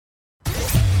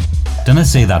Didn't I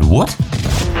say that what?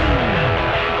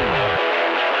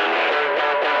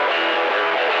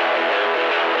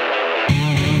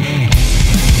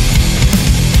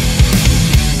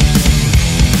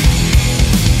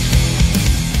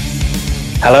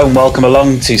 Hello and welcome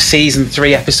along to Season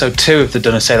 3, Episode 2 of the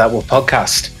Dunna Say That What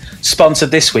podcast. Sponsored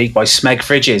this week by Smeg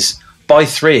Fridges. Buy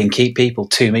 3 and keep people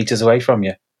 2 metres away from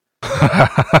you.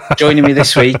 Joining me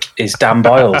this week is Dan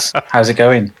Biles. How's it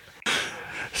going?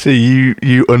 See,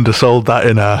 you undersold that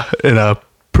in a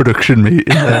production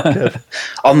meeting there, Kev.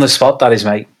 On the spot, that is,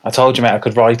 mate. I told you, mate, I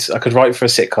could write for a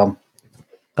sitcom.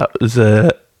 That was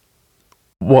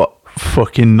what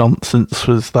fucking nonsense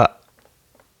was that?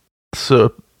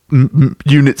 So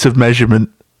units of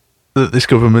measurement that this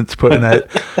government's putting out.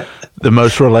 The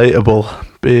most relatable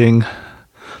being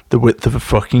the width of a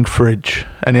fucking fridge.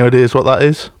 Any ideas what that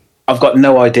is? I've got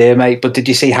no idea, mate. But did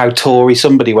you see how Tory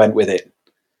somebody went with it?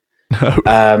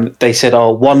 No. They said,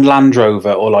 one Land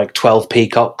Rover or like 12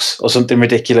 peacocks or something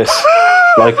ridiculous.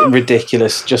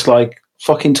 Ridiculous. Just like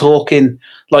fucking talking.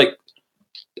 Like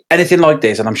anything like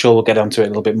this, and I'm sure we'll get onto it a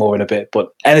little bit more in a bit,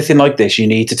 but anything like this, you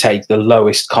need to take the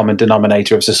lowest common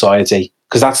denominator of society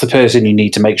because that's the person you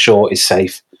need to make sure is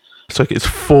safe. It's like it's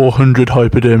 400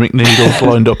 hypodermic needles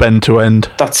lined up end to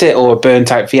end. That's it, or a burnt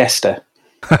out Fiesta.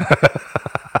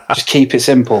 Just keep it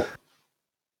simple.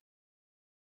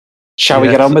 Shall we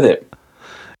get on with it?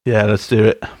 Yeah, let's do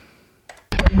it.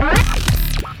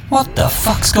 What the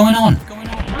fuck's going on?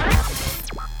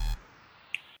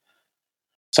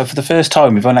 So for the first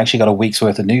time, we've only actually got a week's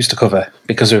worth of news to cover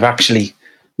because we've actually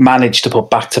managed to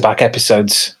put back-to-back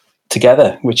episodes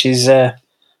together, which is a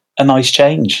nice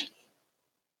change.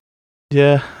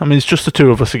 Yeah, I mean, it's just the two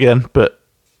of us again, but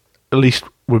at least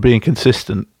we're being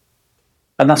consistent.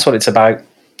 And that's what it's about.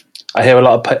 I hear a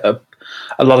lot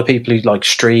of people who like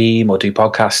stream or do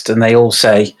podcasts, and they all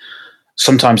say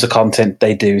sometimes the content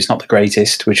they do is not the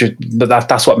greatest, but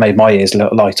that's what made my ears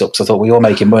light up. So I thought, we're all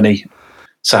making money.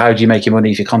 So how do you make your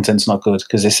money if your content's not good?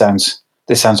 Because this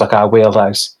sounds like our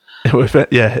wheelhouse.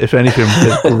 If anything,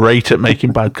 we're great at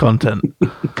making bad content.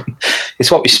 It's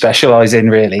what we specialise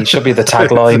in, really. It should be the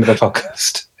tagline of the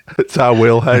podcast. It's our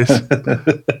wheelhouse.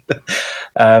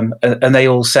 And they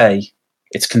all say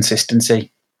it's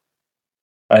consistency.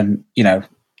 And,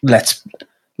 let's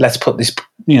put this,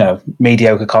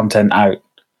 mediocre content out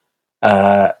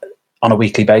on a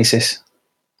weekly basis.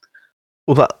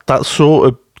 Well, that sort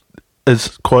of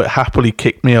has quite happily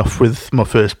kicked me off with my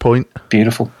first point.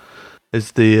 Beautiful.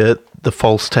 Is the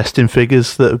false testing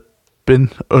figures that have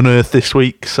been unearthed this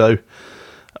week. So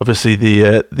obviously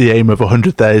the aim of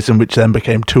 100,000, which then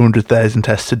became 200,000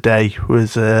 tests a day,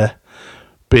 was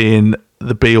being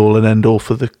the be all and end all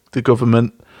for the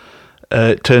government.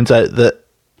 It turns out that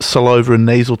saliva and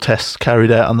nasal tests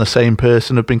carried out on the same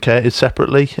person have been counted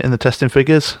separately in the testing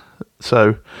figures.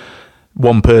 So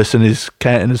one person is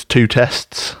counting as 2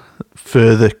 tests,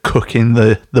 further cooking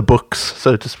the books,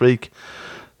 so to speak.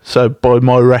 So by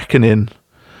my reckoning,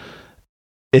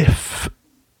 if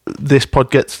this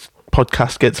podcast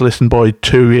gets listened by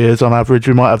 2 years on average,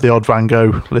 we might have the odd Van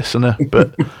Gogh listener,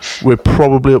 but we're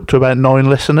probably up to about 9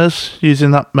 listeners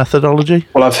using that methodology.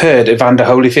 Well, I've heard Evander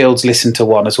Holyfield's listened to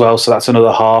one as well, so that's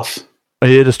another half. I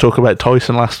heard us talk about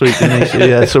Tyson last week, didn't he?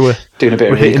 Yeah, so we're doing a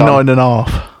bit of hitting recon.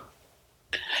 9.5.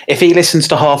 If he listens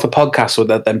to half a podcast, would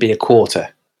that then be a quarter?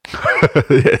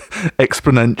 Yeah,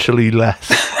 exponentially less,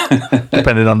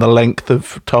 depending on the length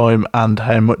of time and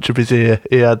how much of his ear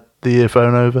he had the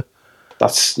earphone over.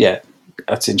 That's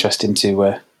interesting to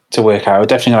work out. We're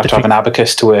definitely going to have an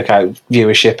abacus to work out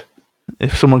viewership.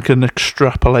 If someone can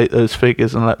extrapolate those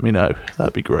figures and let me know,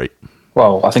 that'd be great.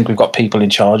 Well, I think we've got people in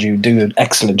charge who do an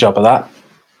excellent job of that.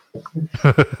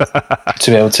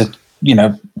 To be able to,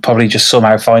 probably just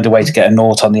somehow find a way to get a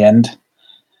naught on the end.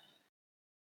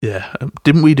 Yeah,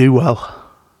 didn't we do well?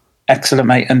 Excellent,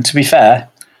 mate. And to be fair,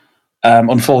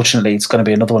 unfortunately, it's going to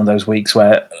be another one of those weeks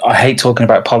where I hate talking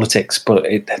about politics, but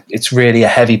it's really a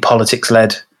heavy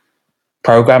politics-led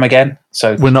programme again.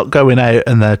 So we're not going out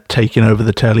and they're taking over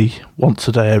the telly once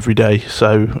a day, every day.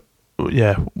 So,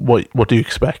 yeah, what do you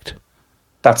expect?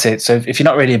 That's it. So if you're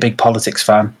not really a big politics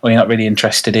fan, or you're not really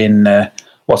interested in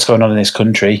what's going on in this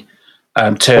country,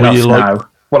 turn off now.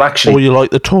 Well, actually, or you like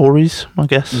the Tories, I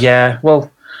guess. Yeah.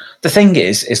 Well, the thing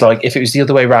is like if it was the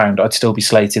other way around, I'd still be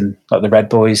slating like the Red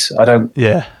Boys.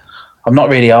 Yeah. I'm not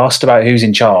really asked about who's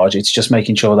in charge. It's just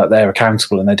making sure that they're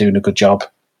accountable and they're doing a good job.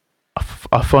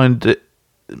 I find it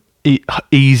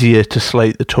easier to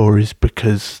slate the Tories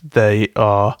because they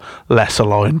are less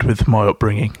aligned with my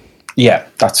upbringing. Yeah,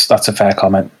 that's a fair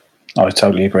comment. I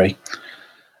totally agree.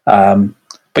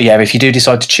 But yeah, if you do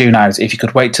decide to tune out, if you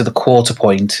could wait to the quarter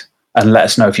point and let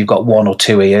us know if you've got 1 or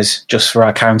 2 ears just for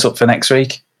our count up for next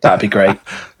week. That'd be great.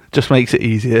 Just makes it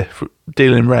easier for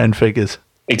dealing round figures.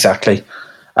 Exactly.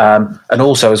 And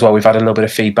also as well, we've had a little bit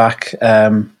of feedback.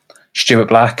 Stuart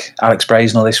Black, Alex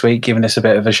Brazenall this week, giving us a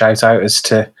bit of a shout out as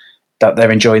to that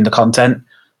they're enjoying the content.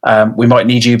 We might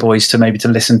need you boys to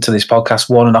listen to this podcast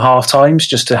 1.5 times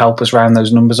just to help us round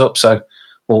those numbers up. So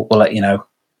we'll let you know.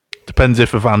 Depends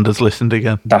if Evander's listened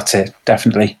again. That's it,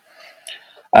 definitely.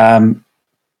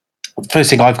 First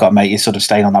thing I've got, mate, is sort of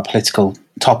staying on that political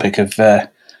topic of the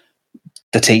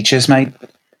teachers, mate,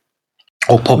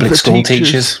 or public school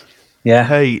teachers. Yeah.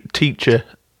 Hey, teacher,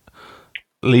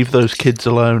 leave those kids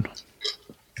alone.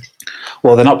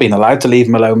 Well, they're not being allowed to leave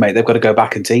them alone, mate. They've got to go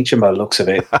back and teach them by the looks of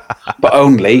it. But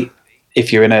only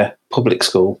if you're in a public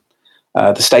school.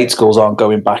 The state schools aren't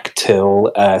going back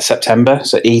till September.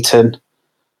 So Eton,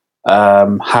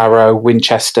 Harrow,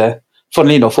 Winchester.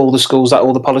 Funnily enough, all the schools that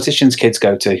all the politicians' kids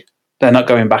go to, they're not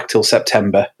going back till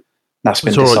September. That's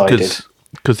been decided.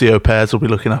 Because the au pairs will be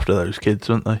looking after those kids,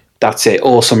 won't they? That's it.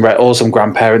 Awesome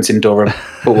grandparents in Durham.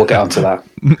 But we'll get onto that.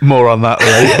 More on that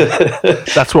later.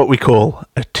 That's what we call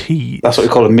a tease. That's what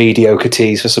we call a mediocre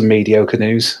tease for some mediocre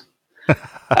news.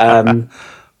 Yeah,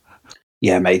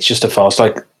 mate, it's just a farce.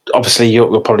 Like, obviously,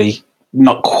 you're probably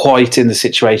not quite in the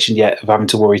situation yet of having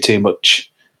to worry too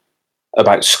much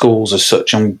about schools as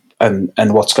such and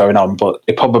what's going on. But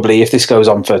it probably, if this goes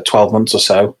on for 12 months or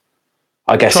so,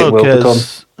 I guess it will become...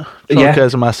 Childcare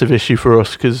is a massive issue for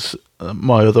us because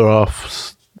my other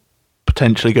half's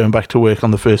potentially going back to work on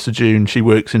the 1st of June. She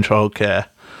works in childcare.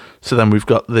 So then we've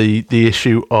got the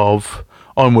issue of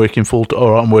I'm working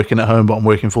I'm working at home, but I'm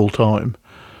working full time.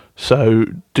 So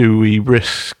do we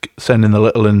risk sending the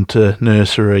little into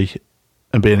nursery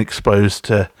and being exposed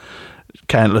to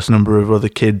countless number of other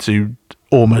kids who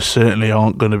almost certainly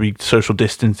aren't going to be social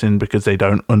distancing because they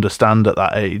don't understand at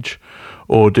that age?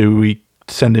 Or do we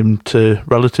send him to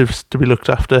relatives to be looked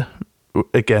after?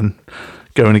 Again,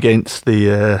 going against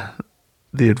the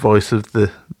advice of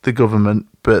the government,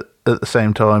 but at the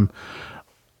same time,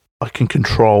 I can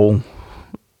control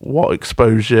what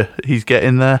exposure he's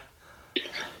getting there.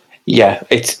 Yeah,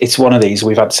 it's one of these.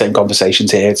 We've had the same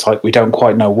conversations here. It's like we don't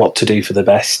quite know what to do for the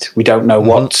best. We don't know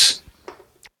what's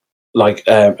like.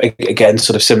 Again,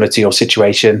 sort of similar to your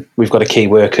situation. We've got a key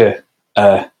worker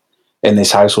in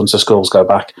this house once the schools go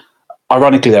back.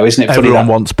 Ironically, though, isn't it funny everyone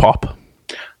wants pop?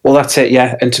 Well, that's it.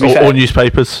 Yeah, and to be fair, or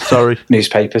newspapers. Sorry,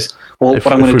 newspapers. Well, what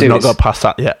I'm going to do is not got past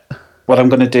that yet. What I'm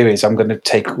going to do is I'm going to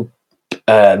take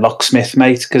locksmith,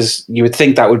 mate, because you would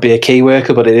think that would be a key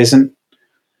worker, but it isn't.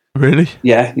 Really?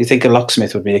 Yeah, you think a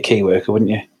locksmith would be a key worker,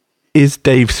 wouldn't you? Is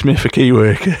Dave Smith a key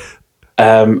worker?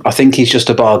 I think he's just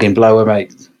a bargain blower,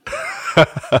 mate.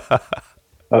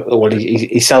 Well,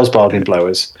 he sells bargain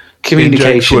blowers.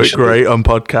 Communication work great on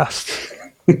podcasts.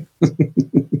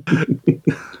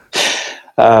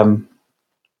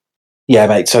 Yeah,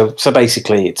 mate. So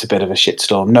basically, it's a bit of a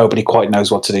shitstorm. Nobody quite knows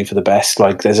what to do for the best.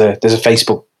 Like, there's a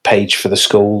Facebook page for the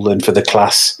school and for the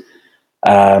class,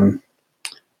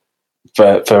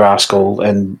 for our school,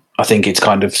 and I think it's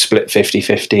kind of split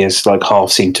 50-50 as like half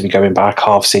seem to be going back,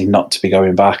 half seem not to be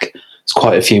going back. There's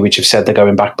quite a few which have said they're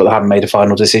going back, but they haven't made a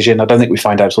final decision. I don't think we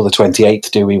find out till the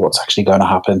 28th, do we, what's actually going to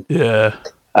happen? Yeah.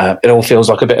 It all feels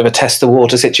like a bit of a test the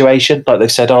water situation. Like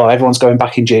they've said, everyone's going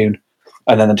back in June,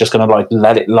 and then they're just going to like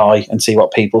let it lie and see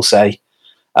what people say.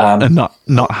 And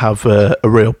not have a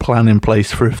real plan in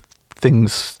place for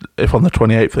if on the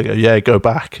 28th they go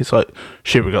back. It's like,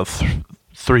 shit, we've got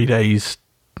 3 days.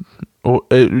 Or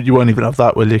you won't even have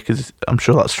that, will you? Because I'm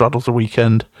sure that straddles the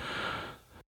weekend.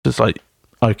 It's like,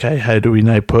 okay, how do we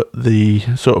now put the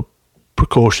sort of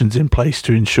precautions in place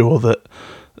to ensure that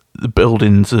the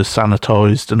buildings are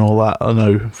sanitised and all that? I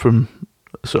know from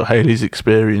sort of Hayley's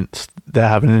experience, they're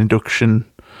having an induction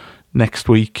next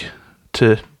week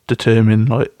to determine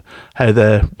like how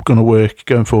they're going to work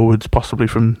going forwards, possibly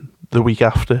from the week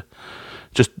after.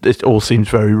 Just it all seems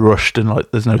very rushed and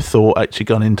like there's no thought actually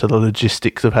gone into the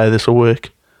logistics of how this will work.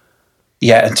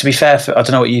 Yeah, and to be fair, I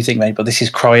don't know what you think, mate, but this is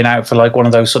crying out for like one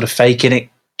of those sort of faking it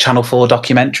Channel 4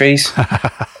 documentaries.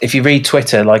 If you read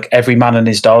Twitter, like every man and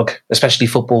his dog, especially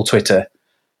football Twitter,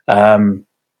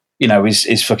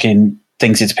 is fucking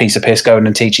thinks it's a piece of piss going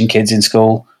and teaching kids in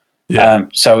school. Yeah.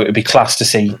 So it would be class to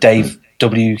see Dave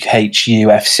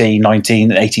WHUFC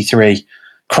 1983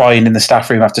 crying in the staff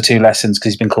room after 2 lessons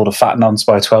because he's been called a fat nonce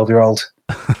by a 12-year-old.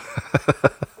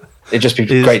 It'd just be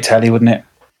great telly, wouldn't it?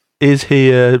 Is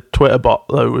he a Twitter bot,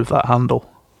 though, with that handle?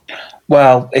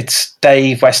 Well, it's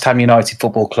Dave West Ham United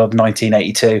Football Club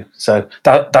 1982. So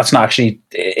that's not actually...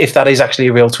 If that is actually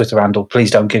a real Twitter handle, please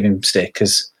don't give him stick,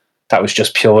 because that was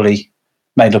just purely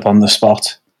made up on the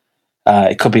spot.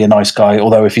 It could be a nice guy,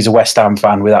 although if he's a West Ham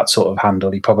fan with that sort of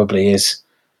handle, he probably is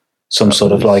some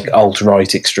sort of like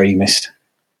alt-right extremist.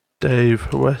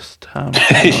 Dave West Ham.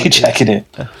 You're checking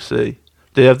it. FC.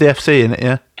 Do you have the FC in it,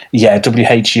 yeah? Yeah,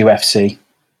 WHUFC.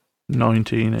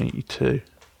 1982.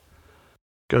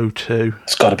 Go to.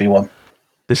 It's got to be one.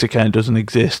 This account doesn't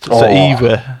exist. So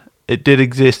either it did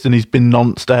exist and he's been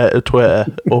nonced out of Twitter,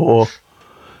 or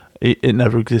it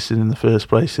never existed in the first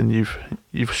place, and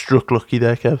you've struck lucky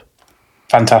there, Kev.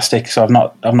 Fantastic. So I've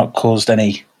not caused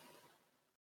any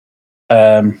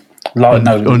libel,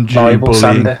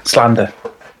 slander.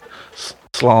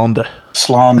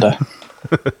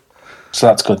 So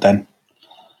that's good then.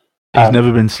 He's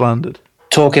never been slandered.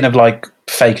 Talking of like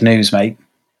fake news, mate,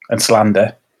 and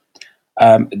slander,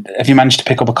 have you managed to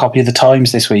pick up a copy of the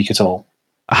Times this week at all?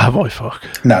 Have I? Fuck.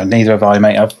 No, neither have I,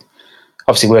 mate. I've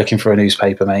obviously working for a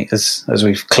newspaper, mate, as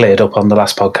we've cleared up on the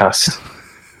last podcast.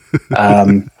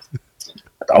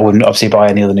 I wouldn't obviously buy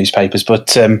any other newspapers,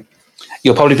 but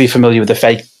you'll probably be familiar with the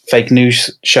fake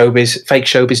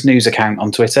showbiz news account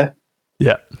on Twitter.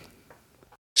 Yeah.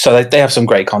 So they have some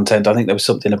great content. I think there was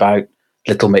something about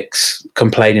Little Mix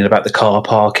complaining about the car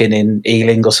parking in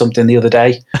Ealing or something the other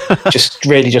day. just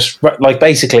like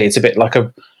basically it's a bit like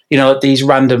these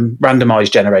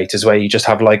randomized generators where you just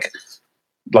have like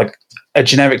a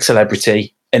generic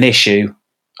celebrity, an issue,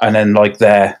 and then like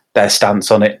their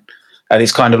stance on it. And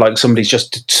it's kind of like somebody's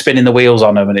just spinning the wheels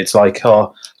on them, and it's like,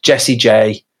 Jessie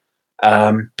J,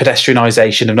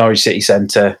 pedestrianisation of Norwich City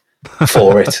Centre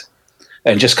for it.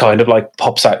 And just kind of like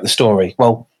pops out the story.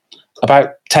 Well,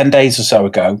 about 10 days or so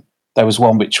ago, there was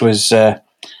one which was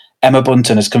Emma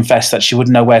Bunton has confessed that she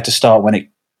wouldn't know where to start when it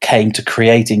came to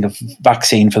creating a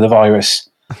vaccine for the virus.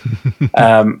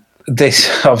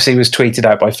 This obviously was tweeted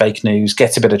out by fake news,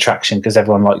 gets a bit of traction because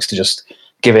everyone likes to just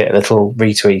give it a little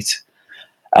retweet.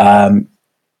 And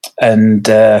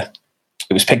it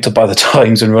was picked up by the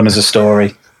Times and run as a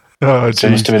story. So it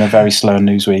must have been a very slow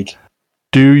news week.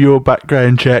 Do your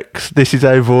background checks. This is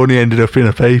how Vorney ended up in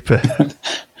a paper.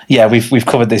 Yeah, we've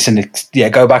covered this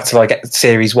go back to like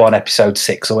series 1, episode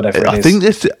 6 or whatever it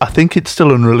is. I think it's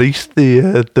still unreleased,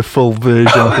 the full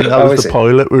version. I think that was the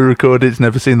pilot we recorded. It's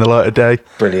never seen the light of day.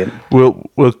 Brilliant. We'll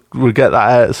get that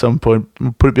out at some point.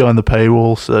 We'll put it behind the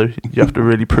paywall, so you have to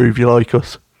really prove you like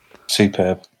us.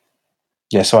 Superb.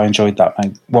 Yeah, so I enjoyed that,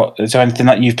 mate. Is there anything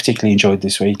that you've particularly enjoyed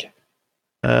this week?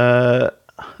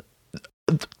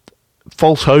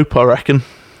 False hope, I reckon.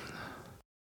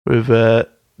 With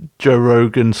Joe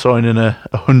Rogan signing a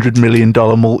 $100 million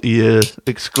multi-year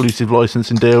exclusive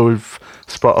licensing deal with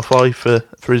Spotify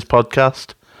for his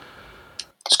podcast.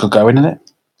 It's good going, isn't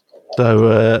it?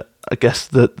 So I guess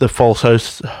the false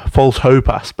hope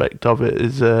aspect of it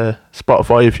is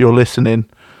Spotify, if you're listening,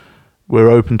 we're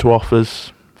open to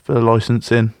offers for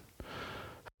licensing.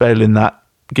 Failing that,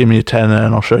 give me a tenner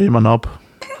and I'll show you my knob.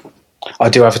 I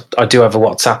do have a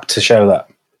WhatsApp to show that.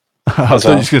 I was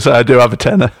just going to say, I do have a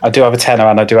tenner. I do have a tenner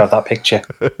and I do have that picture.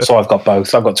 So I've got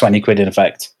both. I've got 20 quid in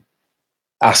effect.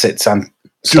 Assets and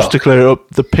stock. Just to clear it up,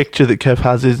 the picture that Kev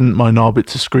has isn't my knob,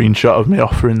 it's a screenshot of me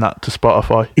offering that to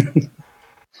Spotify.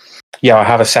 Yeah, I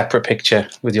have a separate picture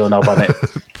with your knob on it.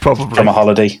 Probably. From a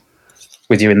holiday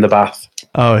with you in the bath.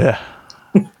 Oh, yeah.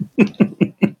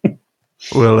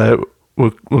 We'll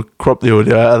crop the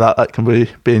audio out of that. That can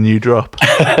be a new drop.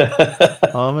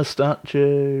 I'm a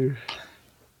statue.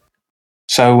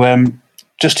 So,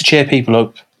 just to cheer people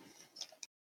up,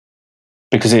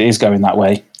 because it is going that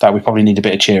way, that we probably need a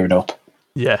bit of cheering up.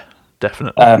 Yeah,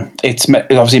 definitely. It's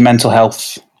obviously Mental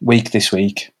Health Week this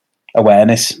week.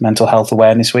 Mental Health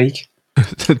Awareness Week.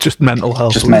 Just mental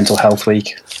health. Just Mental Health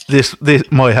Week. This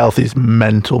my health is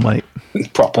mental, mate.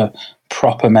 Proper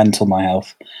mental, my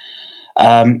health.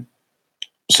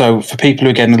 So for people who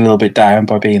are getting a little bit down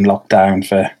by being locked down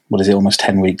for, almost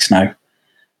 10 weeks now.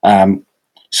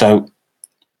 So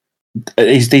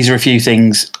these are a few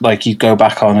things like you go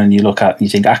back on and you look at and you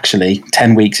think, actually,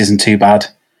 10 weeks isn't too bad.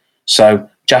 So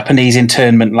Japanese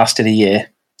internment lasted a year.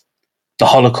 The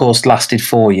Holocaust lasted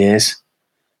 4 years.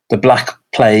 The Black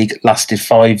Plague lasted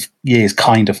 5 years,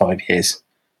 kind of 5 years.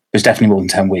 It was definitely more than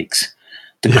 10 weeks.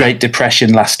 The Great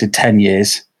Depression lasted 10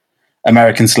 years.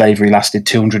 American slavery lasted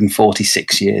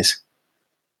 246 years.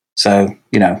 So,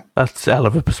 that's a hell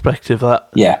of a perspective, that.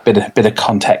 Yeah, bit of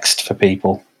context for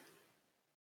people.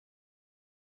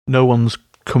 No one's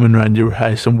coming around your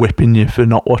house and whipping you for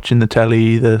not watching the telly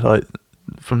either, like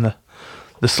from the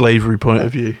slavery point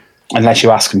of view. Unless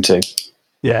you ask them to.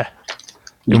 Yeah.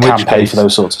 You can't pay for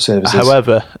those sorts of services.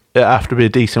 However, it have to be a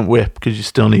decent whip because you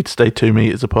still need to stay 2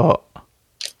 meters apart.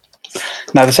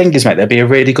 Now, the thing is, mate, there'd be a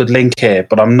really good link here,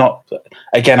 but I'm not,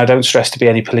 again, I don't stress to be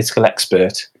any political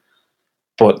expert,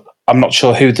 but I'm not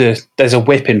sure there's a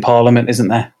whip in Parliament, isn't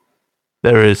there?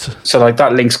 There is. So, like,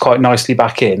 that links quite nicely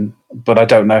back in, but I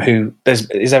don't know who, is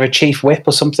there a chief whip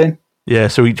or something? Yeah,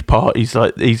 so each party's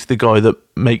like, he's the guy that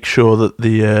makes sure that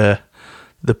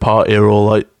the party are all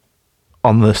like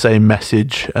on the same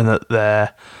message and that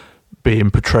they're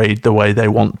being portrayed the way they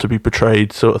want to be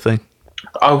portrayed, sort of thing.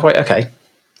 Oh, right, okay.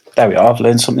 There we are. I've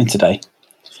learned something today.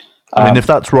 I mean, if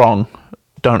that's wrong,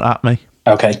 don't at me.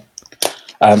 Okay.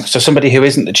 So somebody who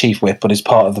isn't the chief whip but is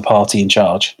part of the party in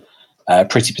charge,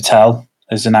 Priti Patel,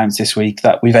 has announced this week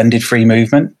that we've ended free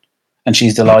movement, and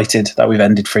she's delighted that we've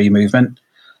ended free movement.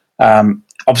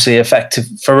 Obviously, effective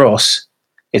for us,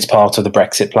 it's part of the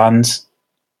Brexit plans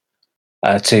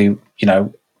to,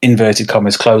 inverted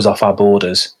commas, close off our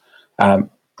borders. But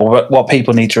what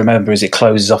people need to remember is it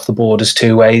closes off the borders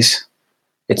two ways.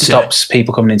 It stops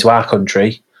people coming into our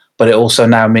country, but it also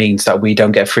now means that we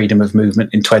don't get freedom of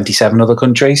movement in 27 other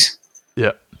countries.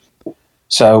 Yeah.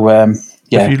 So,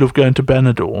 If you love going to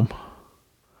Benidorm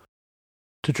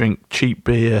to drink cheap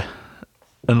beer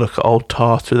and look at old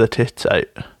tarts with their tits out,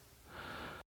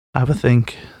 have a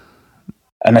think.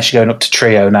 Unless you're going up to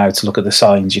Trio now to look at the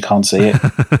signs, you can't see it.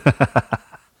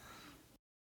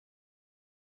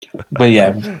 But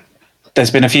yeah,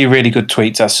 there's been a few really good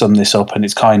tweets that sum this up, and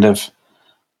it's kind of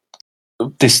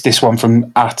this one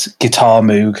from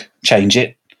 @GuitarMoog, change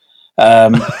it.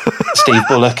 Steve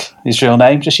Bullock, his real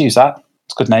name, just use that.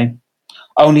 It's a good name.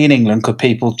 Only in England could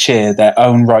people cheer their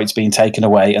own rights being taken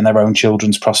away and their own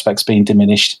children's prospects being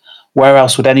diminished. Where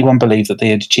else would anyone believe that they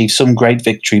had achieved some great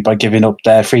victory by giving up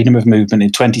their freedom of movement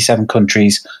in 27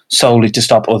 countries solely to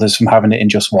stop others from having it in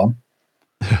just one?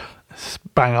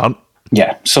 Bang on.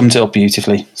 Yeah, summed it up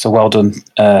beautifully. So well done,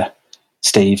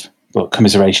 Steve. But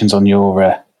commiserations on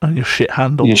your shit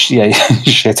handle. Your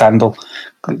shit handle.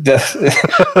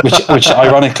 which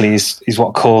ironically is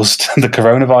what caused the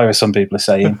coronavirus, some people are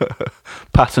saying.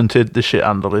 Patented the shit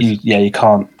handle is. You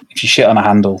can't. If you shit on a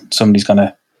handle, somebody's going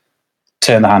to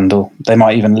turn the handle. They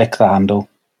might even lick the handle.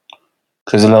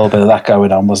 There's a little bit of that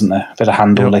going on, wasn't there? A bit of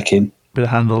handle licking. Bit of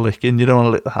handle licking. You don't want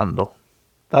to lick the handle.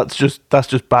 That's just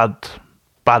bad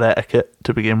etiquette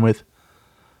to begin with.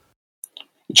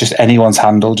 Just anyone's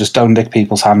handle. Just don't lick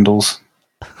people's handles.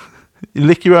 You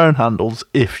lick your own handles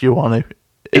if you want to.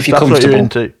 If you're comfortable. What you're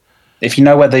into. If you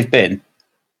know where they've been,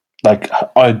 like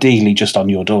ideally just on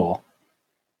your door.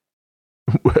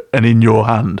 And in your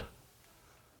hand.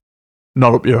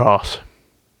 Not up your arse.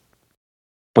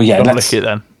 But yeah, don't lick it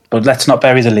then. But let's not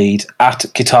bury the lead.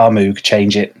 @GuitarMoog,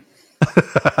 change it.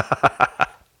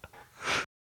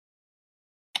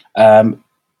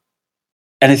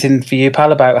 Anything for you,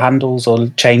 pal, about handles or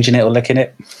changing it or licking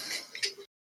it?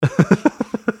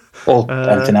 Or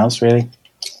anything else, really?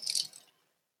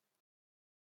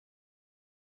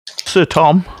 Sir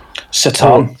Tom.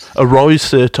 Arise,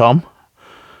 Sir Tom.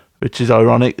 Which is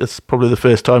ironic. That's probably the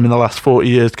first time in the last 40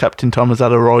 years Captain Tom has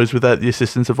had a rise without the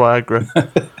assistance of Viagra.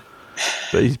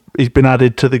 But he's been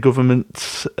added to the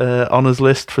government's honours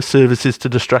list for services to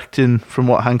distracting from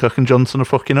what Hancock and Johnson are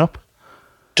fucking up.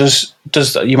 Does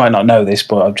you might not know this,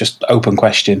 but I've just open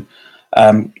question.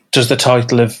 Does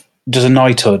a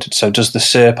knighthood, so does the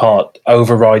Sir part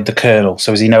override the Colonel?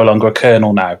 So is he no longer a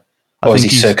Colonel now? Or is he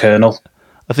Sir Colonel?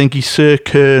 I think he's Sir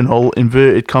Colonel,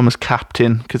 inverted commas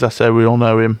Captain, because that's how we all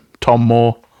know him. Tom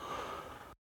Moore.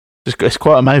 It's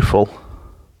quite a mouthful.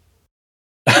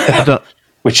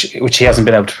 Which he hasn't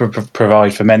been able to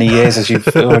provide for many years, as you've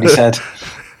already said.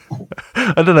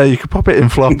 I don't know, you could pop it in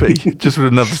floppy, just with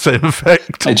another same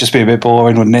effect. It'd just be a bit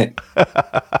boring, wouldn't it?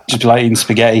 Just be like eating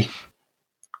spaghetti.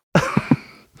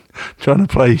 Trying to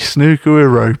play snooker with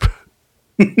rope.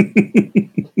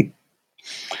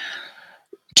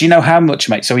 Do you know how much,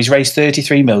 mate? So he's raised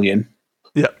 33 million.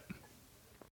 Yeah.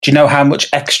 Do you know how much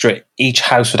extra each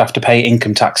house would have to pay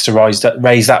income tax to raise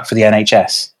that for the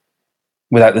NHS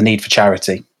without the need for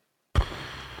charity?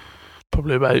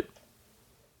 Probably about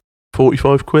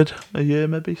 45 quid a year,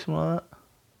 maybe, something like that.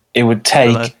 It would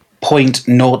take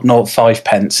 0.005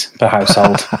 pence per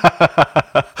household.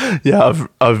 Yeah,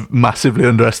 I've massively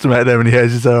underestimated how many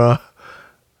houses there are.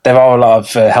 There are a lot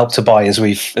of help to buy, as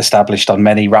we've established on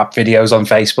many rap videos on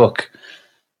Facebook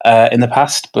in the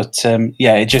past. But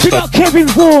yeah, it just... We got Kevin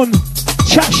Vaughan!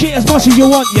 Chat shit as much as you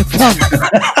want, you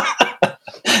cunt!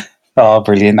 Oh,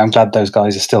 brilliant. I'm glad those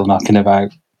guys are still knocking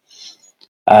about.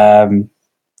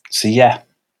 So yeah,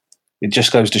 it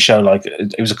just goes to show, like,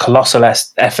 it was a colossal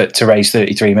effort to raise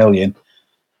 33 million.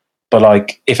 But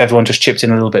like, if everyone just chipped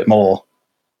in a little bit more,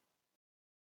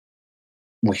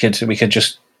 we could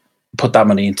just put that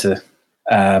money into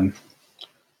the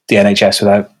NHS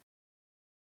without.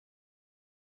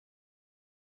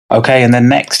 Okay, and then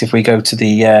next, if we go to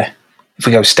if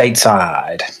we go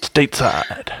stateside,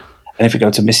 and if we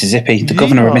go to Mississippi, the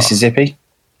governor of Mississippi,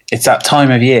 it's that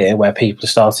time of year where people are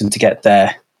starting to get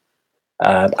their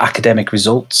academic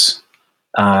results.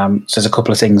 So there's a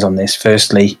couple of things on this.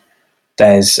 Firstly,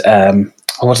 there's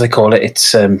what do they call it?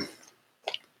 It's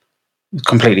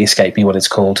completely escaped me what it's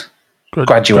called.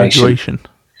 Graduation.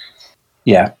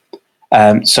 Yeah.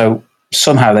 So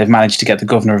somehow they've managed to get the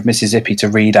governor of Mississippi to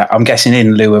read out, I'm guessing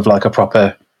in lieu of like a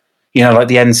proper, like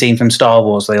the end scene from Star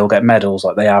Wars, they all get medals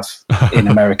like they have in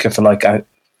America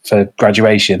for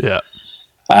graduation. Yeah.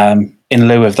 In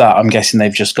lieu of that, I'm guessing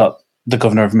they've just got the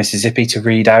governor of Mississippi to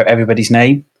read out everybody's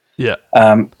name. Yeah.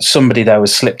 Somebody there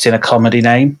was slipped in a comedy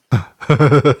name.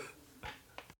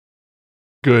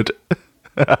 Good.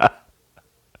 I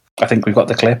think we've got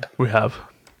the clip. We have.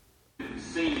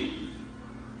 Seeley,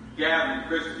 Gavin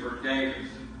Christopher Davis,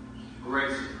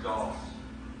 Grayson Doss,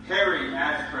 Harry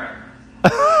Ashcraft.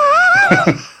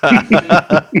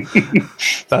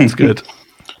 That's good.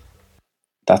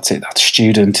 That's it. That's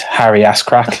student Harry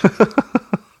Ascrack.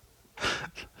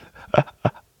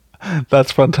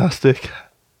 That's fantastic.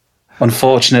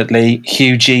 Unfortunately,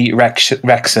 Hugh G.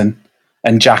 Rexon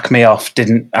and Jack Meoff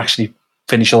didn't actually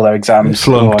finish all their exams.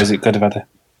 Otherwise, it could have had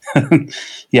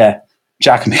yeah,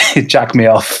 Jack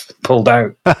Meoff pulled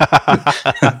out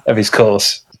of his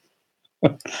course.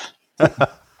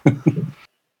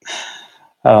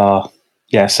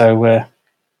 Yeah, so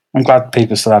I'm glad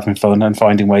people are still having fun and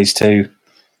finding ways to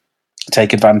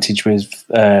take advantage with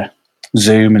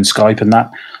Zoom and Skype and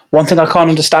that. One thing I can't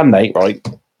understand, mate, right?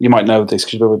 You might know this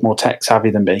because you're more tech savvy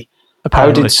than me.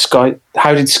 Apparently.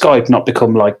 How did Skype not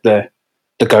become like the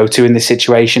go-to in this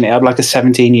situation? It had like a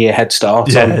 17-year head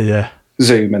start on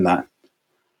Zoom and that.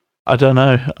 I don't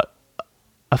know.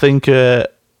 I think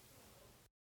it's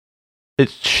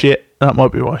shit. That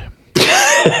might be why.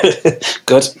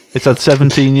 Good. It's had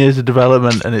 17 years of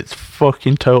development and it's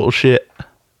fucking total shit.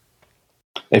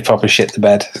 They probably shit the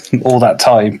bed all that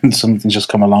time and something's just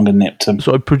come along and nipped them.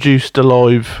 So I produced a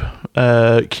live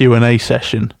Q&A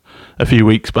session a few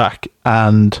weeks back,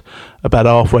 and about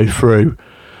halfway through,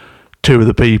 two of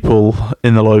the people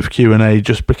in the live Q&A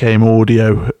just became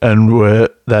audio and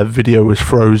their video was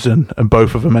frozen, and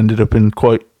both of them ended up in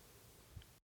quite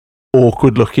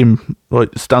awkward looking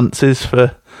stances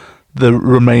for the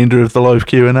remainder of the live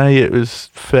Q&A. It was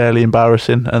fairly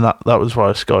embarrassing, and that was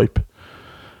via Skype.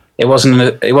 It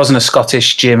wasn't a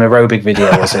Scottish gym aerobic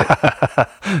video, was it?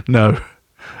 No.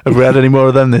 Have we had any more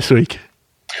of them this week?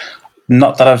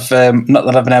 Not that I've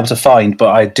been able to find, but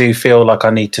I do feel like I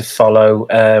need to follow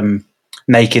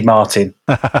Naked Martin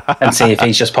and see if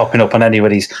he's just popping up on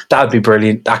anybody's. That'd be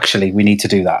brilliant. Actually, we need to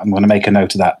do that. I'm going to make a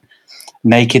note of that.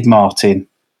 Naked Martin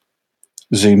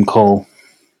Zoom call.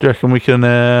 Do you reckon we can?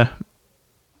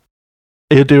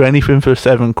 He'll do anything for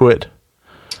 £7.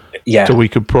 Yeah. So we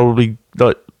could probably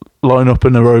line up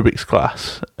an aerobics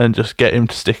class and just get him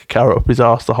to stick a carrot up his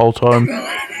arse the whole time.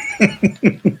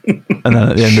 And then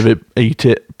at the end of it, eat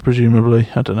it, presumably.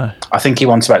 I don't know. I think he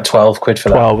wants about £12 for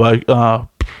 12, that. We're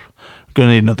going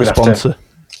to need another sponsor.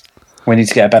 We need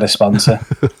to get a better sponsor.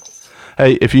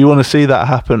 Hey, if you want to see that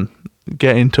happen,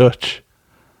 get in touch.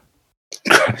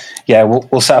 Yeah,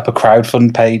 we'll set up a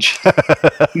crowdfund page.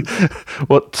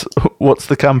 What's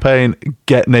the campaign?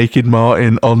 Get Naked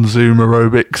Martin on Zoom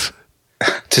aerobics.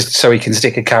 Just so he can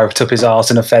stick a carrot up his arse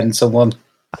and offend someone.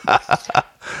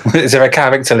 Is there a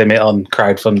character limit on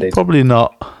crowdfunding? Probably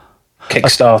not.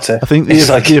 Kickstarter. I think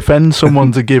the offend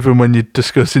someone's a given when you're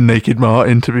discussing Naked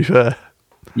Martin, to be fair.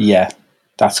 Yeah,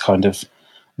 that's kind of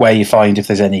where you find if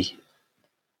there's any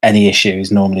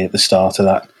issues, normally at the start of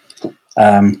that.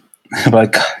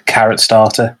 Like Carrot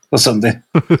Starter or something.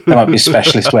 There might be a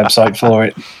specialist website for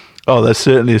it. Oh, there's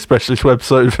certainly a specialist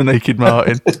website for Naked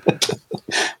Martin.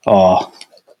 Oh,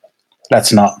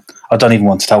 let's not. I don't even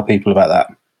want to tell people about that.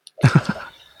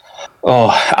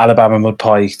 Oh, Alabama mud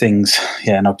pie things.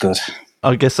 Yeah, not good.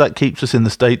 I guess that keeps us in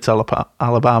the States,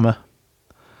 Alabama.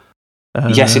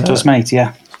 Yes, it does, mate,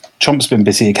 yeah. Trump's been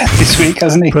busy again this week,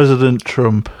 hasn't he? President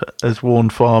Trump has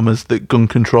warned farmers that gun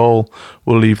control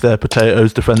will leave their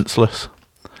potatoes defenceless.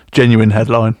 Genuine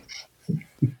headline.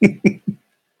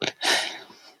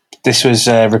 This was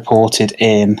reported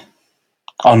it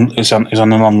was on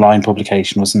an online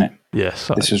publication, wasn't it?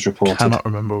 Yes. This was reported. I cannot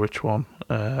remember which one.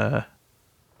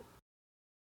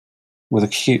 With a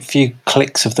few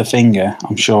clicks of the finger,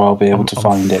 I'm sure I'll be able to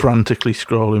find it. Frantically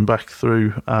scrolling back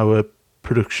through our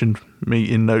production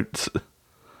meeting notes.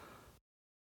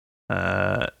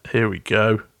 Here we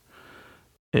go.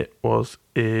 It was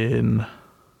in...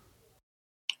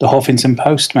 The Huffington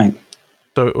Post, mate.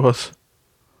 So it was...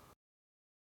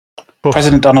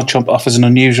 President Donald Trump offers an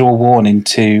unusual warning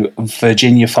to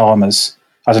Virginia farmers.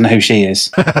 I don't know who she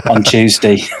is. On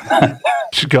Tuesday.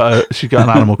 She got an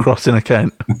Animal Crossing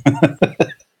account.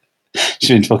 She's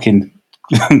been fucking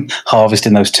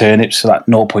harvesting those turnips for that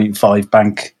 0.5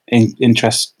 bank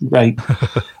interest rate.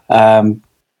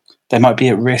 They might be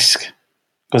at risk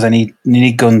because you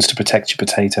need guns to protect your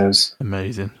potatoes.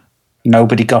 Amazing.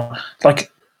 Nobody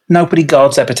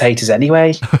guards their potatoes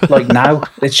anyway. Like now,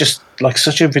 it's just like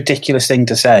such a ridiculous thing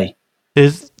to say.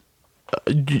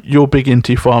 You're big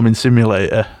into Farming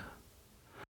Simulator.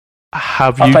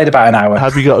 I've played about an hour.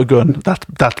 Have you got a gun?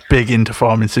 That's big into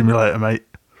Farming Simulator, mate.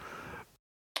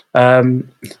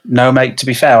 No, mate. To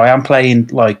be fair, I am playing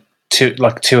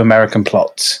two American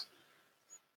plots.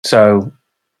 So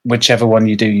whichever one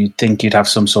you do, you'd think you'd have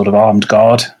some sort of armed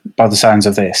guard by the sounds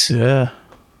of this. Yeah.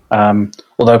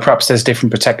 Although perhaps there's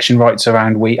different protection rights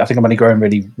around wheat. I think I'm only growing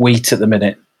really wheat at the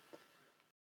minute.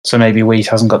 So maybe wheat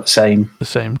hasn't got the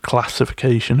same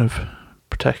classification of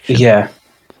protection. Yeah.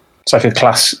 It's like a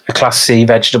class C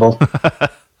vegetable.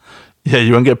 Yeah,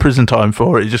 you won't get prison time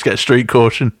for it. You just get street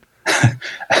caution.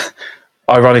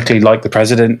 Ironically, like the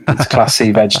president, it's a class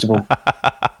C vegetable.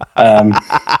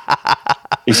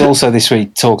 He's also this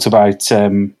week talked about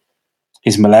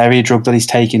his malaria drug that he's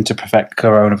taking to prevent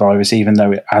coronavirus, even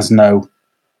though it has no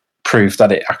proof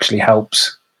that it actually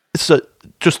helps. So,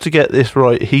 just to get this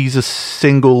right, he's a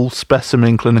single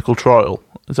specimen clinical trial.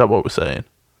 Is that what we're saying?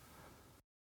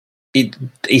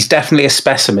 He's definitely a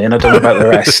specimen. I don't know about the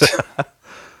rest.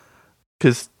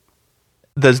 Because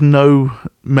there's no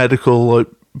medical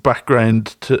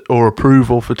background or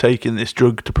approval for taking this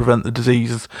drug to prevent the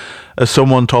diseases. As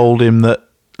someone told him that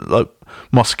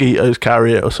mosquitoes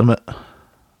carry it or something.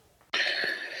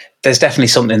 There's definitely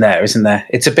something there, isn't there?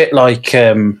 It's a bit like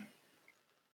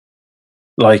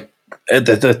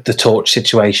the torch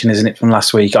situation, isn't it, from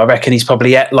last week? I reckon he's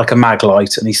probably ate like a mag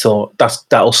light and he thought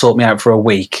that'll sort me out for a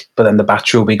week, but then the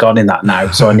battery will be gone in that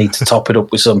now, so I need to top it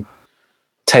up with some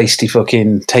tasty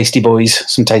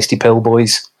boys, some tasty pill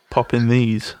boys. Pop in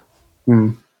these.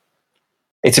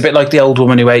 It's a bit like the old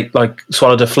woman who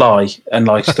swallowed a fly and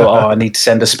she thought, I need to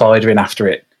send a spider in after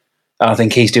it. And I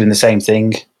think he's doing the same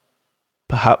thing.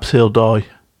 Perhaps he'll die.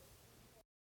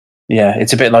 Yeah,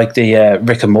 it's a bit like the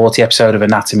Rick and Morty episode of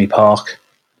Anatomy Park,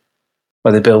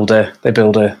 where they build a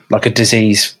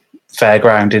disease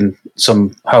fairground in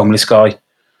some homeless guy.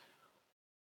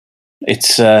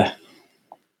 It's the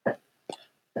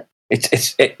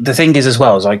thing is as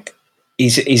well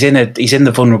is he's in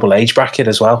the vulnerable age bracket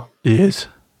as well. He is.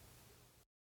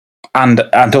 And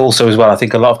also as well, I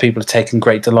think a lot of people have taken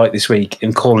great delight this week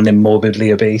in calling him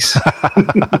morbidly obese.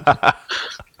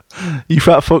 You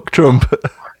fat fuck Trump.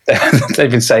 They've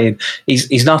been saying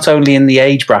he's not only in the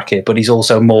age bracket, but he's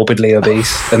also morbidly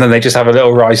obese. And then they just have a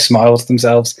little wry smile to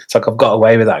themselves. It's like, I've got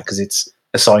away with that because it's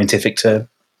a scientific term.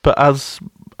 But as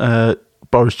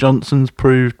Boris Johnson's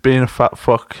proved, being a fat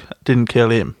fuck didn't kill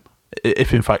him,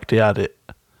 if in fact he had it.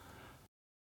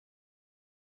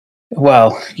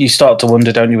 Well, you start to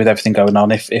wonder, don't you, with everything going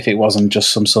on, if it wasn't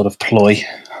just some sort of ploy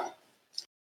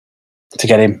to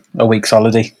get him a week's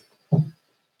holiday.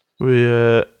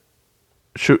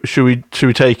 Should we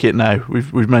take it now?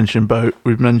 We've mentioned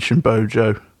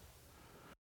Bojo.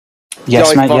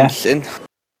 Yes, mate. Yeah.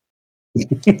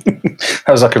 That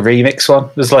was like a remix one.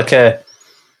 It was like a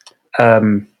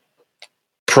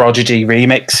Prodigy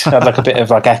remix. Had like a bit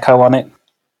of echo on it.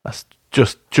 That's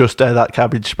just how that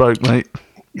cabbage spoke, mate.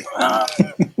 I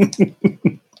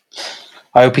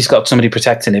hope he's got somebody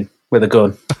protecting him with a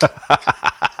gun.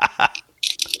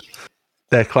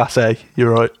 They're Class A.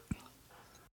 You're right.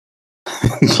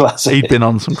 Class A. He'd been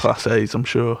on some Class A's, I'm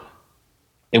sure.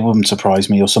 It wouldn't surprise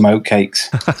me, or some oatcakes.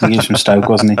 He was from Stoke,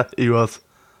 wasn't he? He was.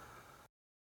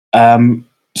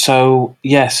 So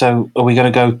are we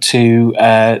going to go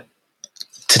to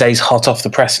today's hot off the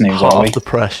press news? Hot off the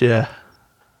press, yeah.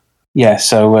 Yeah.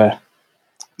 So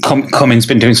Cummins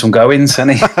been doing some goings,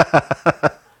 hasn't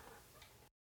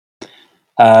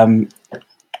he?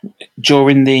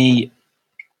 During the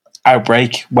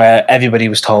outbreak, where everybody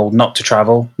was told not to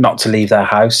travel, not to leave their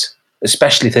house,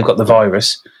 especially if they've got the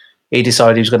virus, he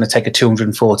decided he was going to take a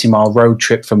 240-mile road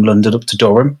trip from London up to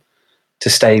Durham to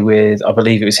stay with, I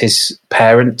believe it was his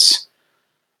parents,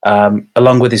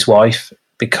 along with his wife,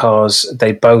 because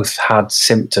they both had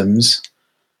symptoms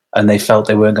and they felt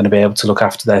they weren't going to be able to look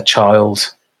after their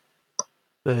child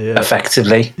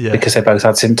effectively because they both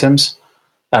had symptoms,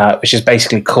 which has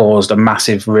basically caused a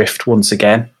massive rift once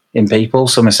again in people.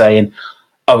 Some are saying,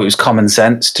 it was common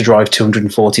sense to drive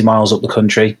 240 miles up the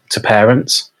country to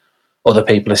parents. Other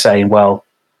people are saying, well,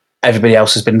 everybody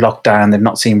else has been locked down. They've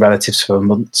not seen relatives for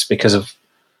months because of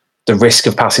the risk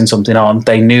of passing something on.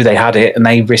 They knew they had it, and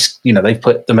they risked, they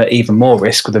put them at even more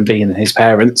risk with them being his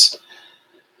parents.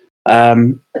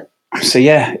 So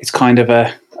yeah, it's kind of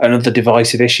another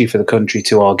divisive issue for the country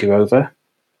to argue over.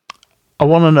 I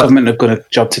want to know. Government have done a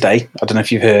job today. I don't know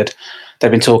if you've heard.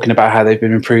 They've been talking about how they've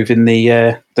been improving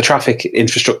the traffic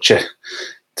infrastructure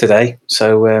today.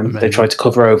 So they tried to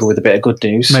cover over with a bit of good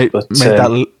news. Made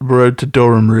that road to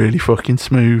Durham really fucking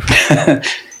smooth.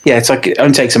 Yeah, it's like it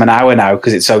only takes them an hour now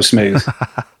because it's so smooth.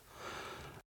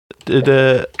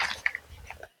 I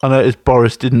noticed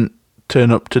Boris didn't turn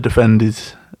up to defend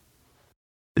his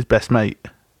best mate.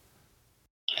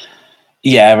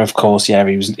 Yeah, of course. Yeah,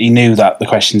 he knew that the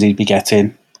questions he'd be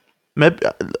getting. Maybe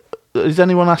is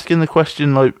anyone asking the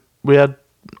question? Like, we had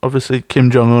obviously Kim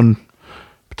Jong-un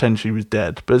potentially was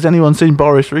dead, but has anyone seen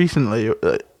Boris recently?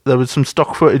 There was some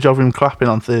stock footage of him clapping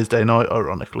on Thursday night,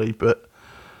 ironically, but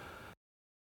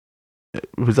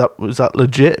was that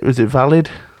legit? Was it valid?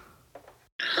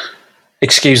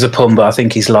 Excuse the pun, but I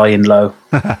think he's lying low.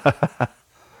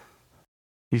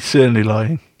 He's certainly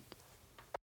lying.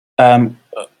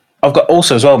 I've got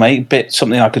also as well, mate,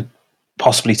 something I could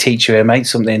possibly teach you here,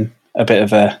 mate. A bit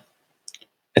of a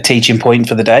teaching point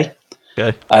for the day.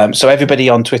 Okay. So everybody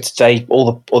on Twitter today,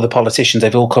 all the politicians,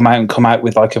 they've all come out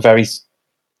with like a very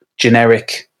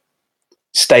generic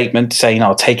statement saying,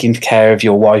 taking care of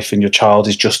your wife and your child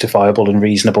is justifiable and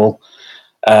reasonable.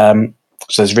 So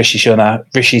there's Rishi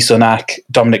Sunak,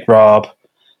 Dominic Raab,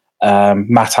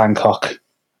 Matt Hancock,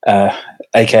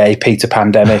 aka Peter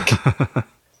Pandemic,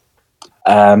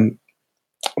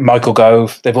 Michael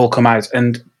Gove. They've all come out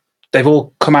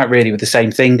really with the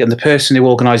same thing, and the person who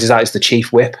organises that is the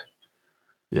chief whip.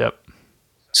 Yep.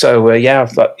 So I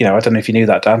don't know if you knew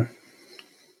that, Dan.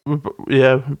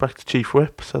 Yeah, back to chief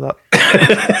whip. So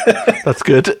that's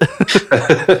good.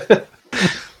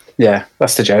 Yeah,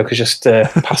 that's the joke. It's just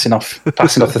passing off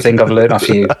the thing I've learned off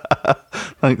you.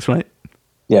 Thanks, mate.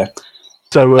 Yeah.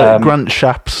 So Grant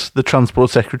Shapps, the Transport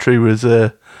Secretary, was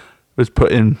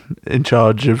put in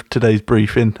charge of today's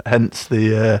briefing, hence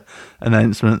the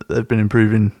announcement that they've been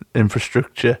improving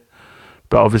infrastructure.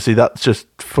 But obviously that's just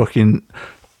fucking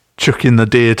chucking the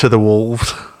deer to the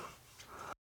wolves.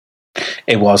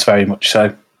 It was very much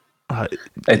so.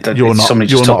 You're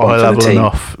not high level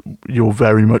enough. You're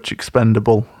very much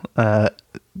expendable.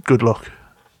 Good luck.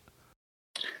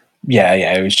 Yeah,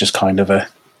 it was just kind of a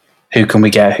who can we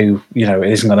get who,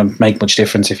 it isn't going to make much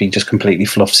difference if he just completely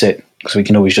fluffs it, because we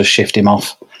can always just shift him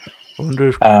off. I wonder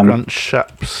if Grant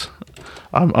Shapps...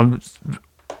 I'm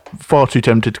far too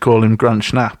tempted to call him Grant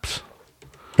Schnaps.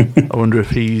 I wonder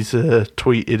if he's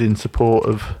tweeted in support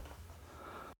of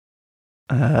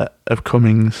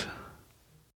Cummings.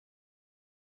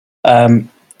 I'm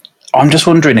just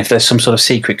wondering if there's some sort of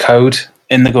secret code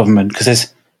in the government, because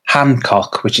there's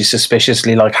Hancock, which is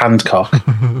suspiciously like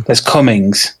Handcock. There's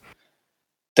Cummings.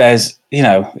 There's,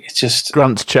 it's just...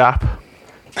 Grant's chap.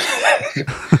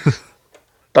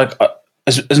 Like,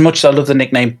 as much as I love the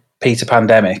nickname Peter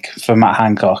Pandemic for Matt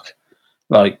Hancock,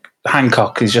 like,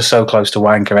 Hancock is just so close to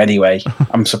wanker anyway.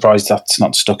 I'm surprised that's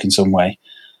not stuck in some way.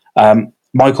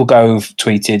 Michael Gove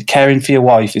tweeted, "Caring for your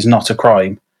wife is not a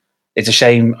crime. It's a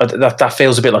shame." That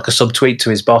feels a bit like a subtweet to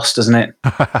his boss, doesn't it?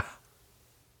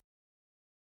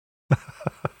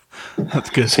 That's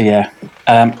good. So yeah.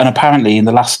 And apparently in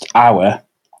the last hour,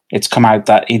 it's come out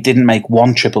that he didn't make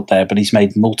one trip up there, but he's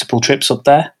made multiple trips up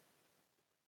there.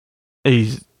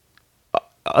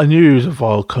 I knew he was a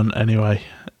vile cunt anyway,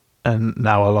 and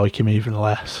now I like him even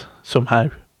less, somehow.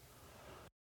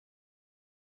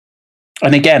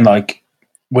 And again, like,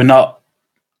 we're not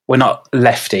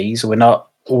lefties, we're not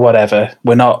whatever,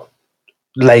 we're not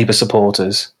Labour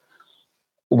supporters.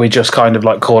 We're just kind of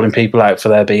like calling people out for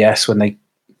their BS when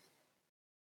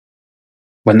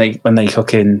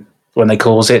they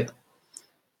cause it.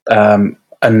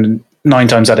 And 9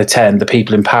 times out of 10, the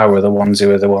people in power are the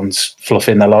ones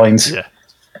fluffing their lines. Yeah.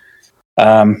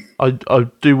 I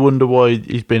do wonder why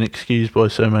he's been excused by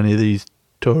so many of these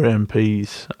Tory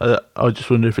MPs. I just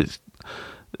wonder if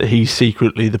he's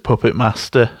secretly the puppet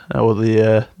master or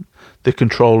the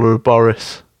controller of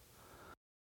Boris,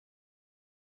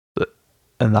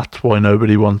 and that's why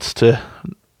nobody wants to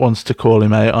call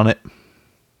him out on it.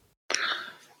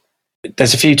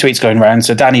 There's a few tweets going around.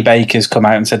 So Danny Baker's come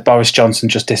out and said Boris Johnson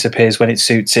just disappears when it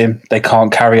suits him. They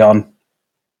can't carry on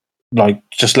like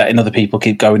just letting other people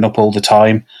keep going up all the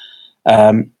time.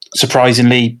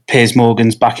 Surprisingly, Piers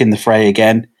Morgan's back in the fray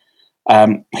again.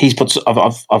 He's put.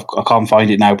 I can't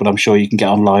find it now, but I'm sure you can get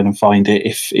online and find it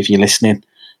if you're listening.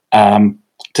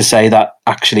 To say that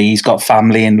actually he's got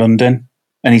family in London,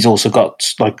 and he's also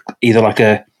got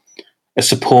either a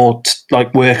support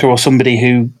worker or somebody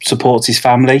who supports his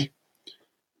family,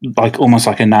 almost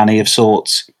like a nanny of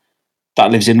sorts,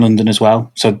 that lives in London as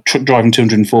well. So driving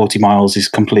 240 miles is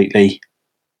completely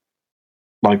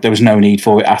there was no need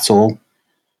for it at all.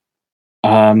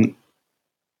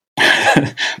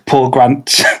 Poor Grant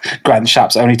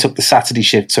Shapps only took the Saturday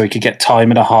shift so he could get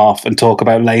time and a half and talk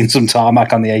about laying some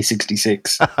tarmac on the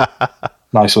A66.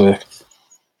 Nice work.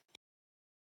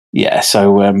 Yeah,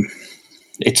 so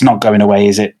it's not going away,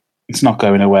 is it? It's not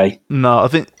going away. No, I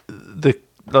think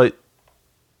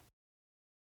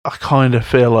I kind of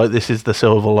feel like this is the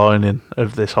silver lining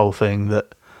of this whole thing,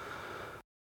 that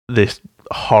this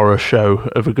horror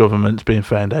show of a government's being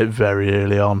found out very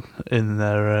early on in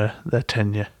their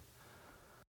tenure.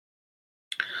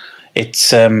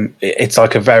 It's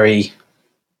like a very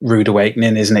rude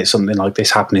awakening, isn't it? Something like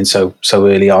this happening so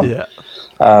early on. Yeah.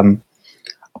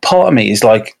 Part of me is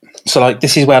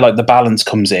this is where the balance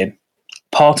comes in.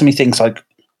 Part of me thinks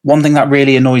one thing that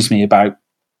really annoys me about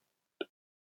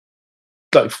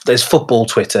there's football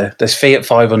Twitter, there's Fiat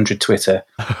 500 Twitter,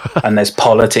 and there's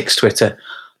politics Twitter.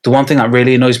 The one thing that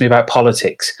really annoys me about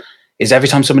politics is every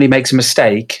time somebody makes a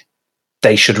mistake,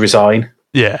 they should resign.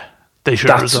 Yeah, they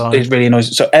should resign. It really annoys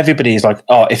me. So everybody is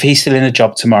if he's still in a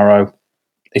job tomorrow,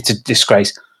 it's a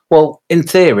disgrace. Well, in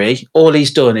theory, all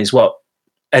he's done is what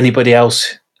anybody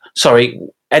else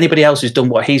who's done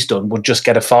what he's done would just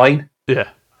get a fine. Yeah.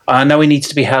 I know he needs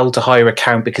to be held to higher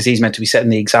account because he's meant to be setting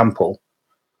the example.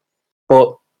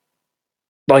 But,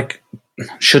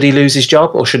 should he lose his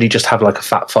job or should he just have a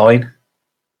fat fine?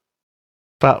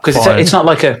 Because it's not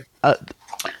like a...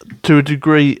 to a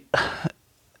degree,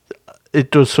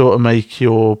 it does sort of make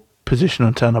your position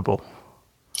untenable.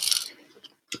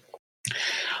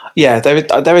 Yeah,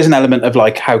 there is an element of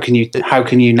how can you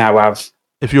now have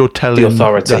if you're telling the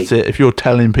authority? That's it. If you're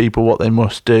telling people what they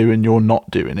must do and you're not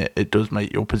doing it, it does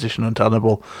make your position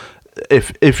untenable.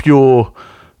 If you're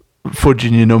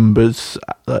fudging your numbers,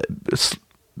 what's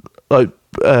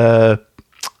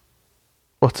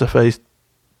her face?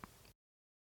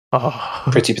 Oh.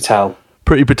 Priti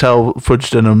Patel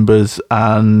fudged her numbers,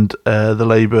 and the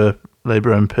Labour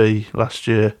MP last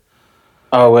year.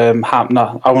 Oh,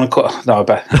 no, I want to cut. No, I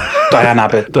bet Diane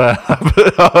Abbott.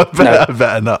 I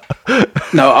better not.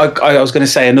 No, I was going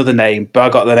to say another name, but I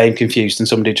got the name confused, and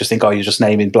somebody would just think, you're just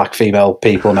naming black female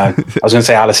people now. I was going to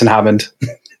say Alison Hammond.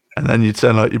 And then you'd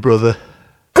sound like your brother.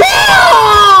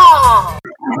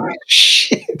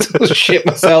 Shit, I shit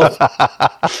myself.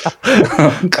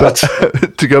 Oh, God.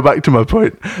 To go back to my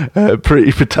point,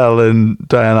 Priti Patel and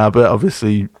Diane Abbott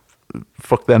obviously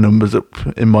fucked their numbers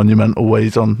up in monumental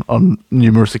ways on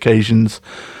numerous occasions,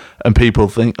 and people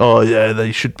think,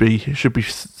 they should be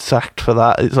sacked for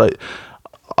that. It's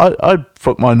I'd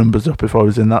fuck my numbers up if I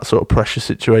was in that sort of pressure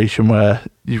situation where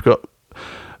you've got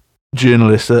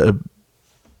journalists that are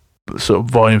sort of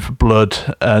vying for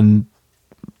blood and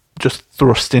just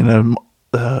thrusting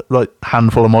a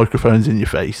handful of microphones in your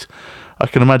face. I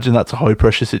can imagine that's a high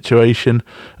pressure situation.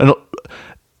 And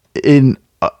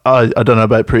I don't know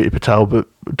about Priti Patel, but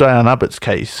Diane Abbott's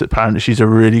case, apparently she's a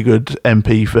really good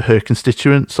MP for her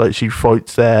constituents. She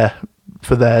fights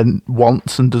for their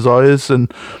wants and desires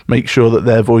and makes sure that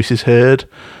their voice is heard.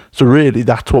 So really,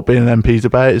 that's what being an MP is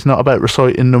about. It's not about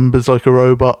reciting numbers like a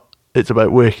robot. It's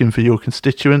about working for your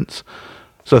constituents.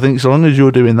 So I think so long as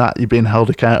you're doing that, you're being held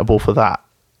accountable for that.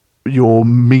 Your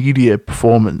media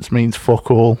performance means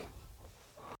fuck all.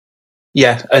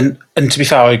 Yeah, and to be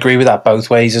fair, I agree with that both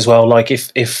ways as well.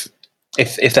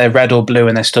 If they're red or blue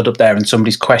and they're stood up there and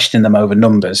somebody's questioning them over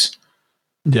numbers,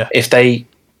 yeah. If they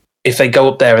go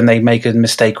up there and they make a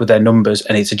mistake with their numbers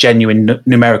and it's a genuine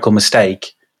numerical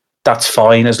mistake, that's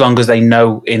fine as long as they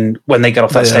know when they get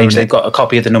off that stage they've got a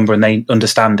copy of the number and they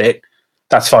understand it.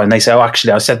 That's fine. They say,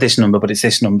 actually, I said this number, but it's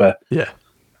this number. Yeah.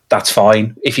 That's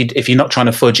fine. If you're not trying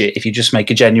to fudge it, if you just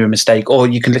make a genuine mistake, or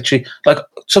you can literally,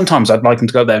 sometimes I'd like them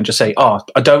to go there and just say, I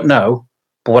don't know,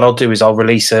 but what I'll do is I'll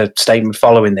release a statement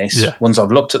following this once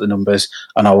I've looked at the numbers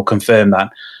and I will confirm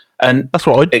that. And that's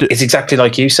what I do. It's exactly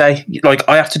like you say.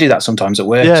 I have to do that sometimes at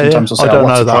work. Yeah, sometimes I'll say,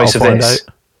 what's the price of this? Out.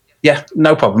 Yeah,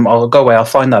 no problem. I'll go away. I'll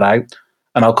find that out.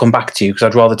 And I'll come back to you because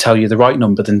I'd rather tell you the right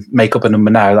number than make up a number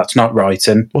now that's not right.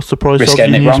 And what's the price risk of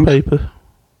getting your it newspaper?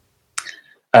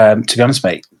 Wrong. To be honest,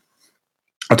 mate,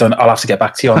 I'll have to get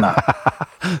back to you on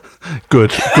that.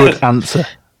 Good answer.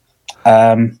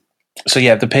 So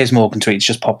yeah, the Piers Morgan tweets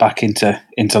just popped back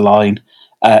into line.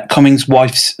 Cummings'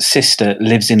 wife's sister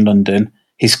lives in London.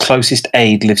 his closest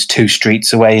aide lives 2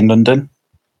 streets away in London.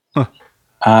 Huh.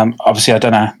 Obviously, I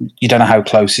don't know. You don't know how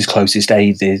close his closest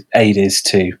aide is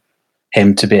to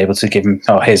him to be able to give him.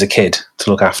 Oh, here's a kid to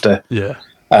look after. Yeah.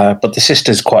 But the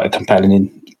sister's quite a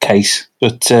compelling case.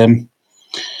 But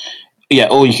yeah,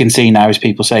 all you can see now is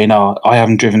people saying, "Oh, I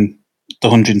haven't driven the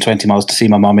 120 miles to see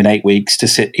my mum in 8 weeks to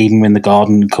sit even in the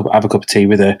garden and have a cup of tea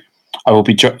with her. I will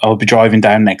be driving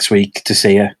down next week to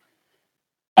see her."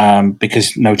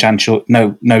 Because no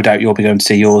doubt you'll be going to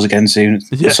see yours again soon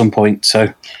at some point.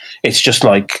 So it's just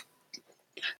like,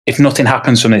 if nothing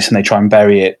happens from this and they try and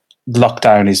bury it,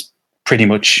 lockdown is pretty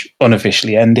much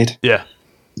unofficially ended. Yeah.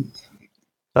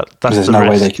 That's there's no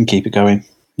way they can keep it going.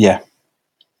 Yeah.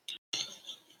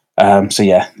 So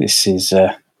yeah, this is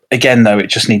again though, it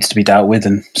just needs to be dealt with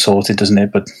and sorted, doesn't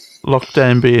it? But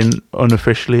lockdown being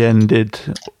unofficially ended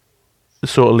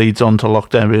sort of leads on to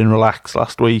lockdown being relaxed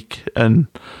last week, and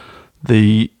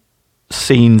the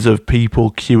scenes of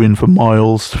people queuing for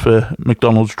miles for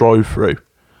McDonald's drive-through.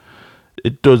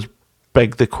 It does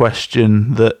beg the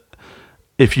question that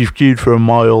if you've queued for a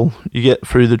mile, you get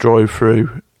through the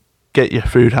drive-through, get your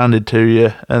food handed to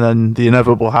you, and then the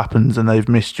inevitable happens and they've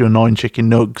missed your 9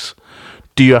 chicken nugs.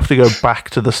 Do you have to go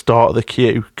back to the start of the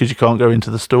queue because you can't go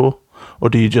into the store? Or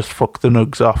do you just fuck the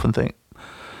nugs off and think,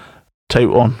 take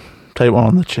one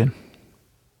on the chin?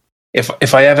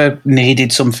 If I ever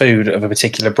needed some food of a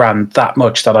particular brand that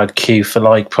much that I'd queue for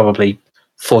like probably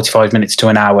 45 minutes to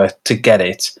an hour to get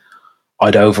it,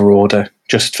 I'd overorder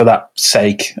just for that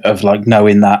sake of like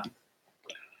knowing that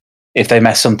if they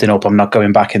mess something up, I'm not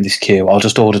going back in this queue. I'll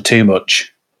just order too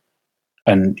much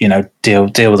and, you know, deal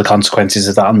with the consequences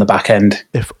of that on the back end.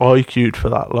 If I queued for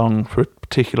that long for a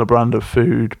particular brand of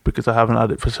food because I haven't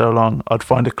had it for so long, I'd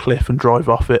find a cliff and drive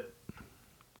off it.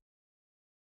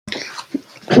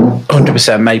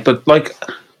 100%, mate. But like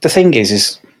the thing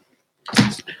is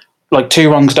like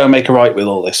 2 wrongs don't make a right with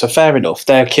all this. So fair enough,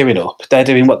 they're queuing up, they're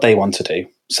doing what they want to do.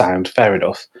 Sound fair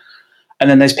enough. And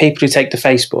then there's people who take to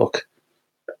Facebook,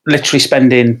 literally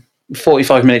spending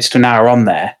 45 minutes to an hour on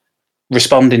there,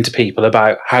 responding to people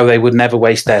about how they would never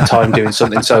waste their time doing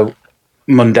something so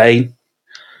mundane.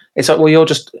 It's like, well,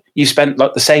 you spent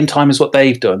like the same time as what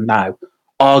they've done now,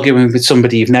 arguing with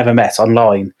somebody you've never met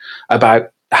online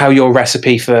about how your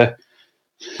recipe for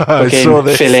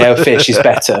filet o fish is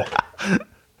better.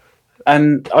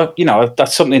 And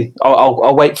that's something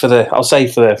I'll wait for I'll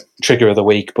save for the trigger of the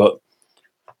week, but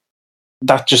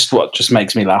that just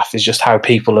makes me laugh is just how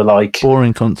people are like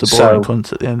boring cunts are boring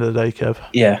cunts at the end of the day, Kev.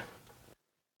 Yeah.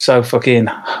 So fucking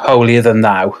holier than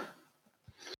thou.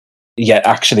 Yet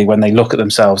actually when they look at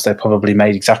themselves, they probably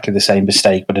made exactly the same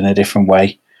mistake, but in a different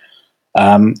way.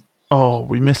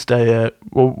 We missed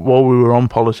while we were on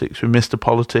politics, we missed a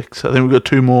politics. I think we've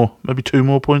got maybe two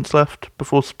more points left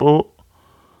before sport.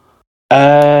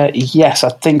 Yes, I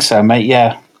think so, mate.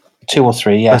 Yeah. 2 or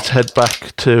 3, yeah. Let's head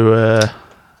back to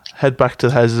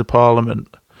the Houses of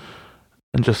Parliament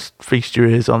and just feast your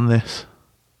ears on this.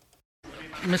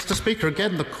 Mr. Speaker,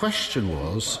 again, the question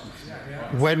was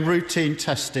when routine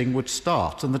testing would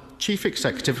start, and the chief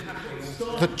executive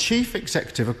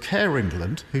of Care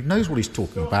England, who knows what he's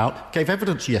talking about, gave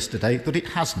evidence yesterday that it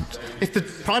hasn't. If the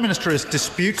Prime Minister is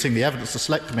disputing the evidence of the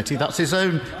Select Committee, that's his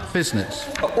own business.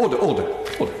 Order.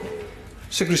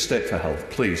 Secretary of State for Health,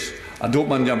 please. I don't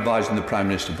mind you advising the Prime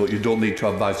Minister, but you don't need to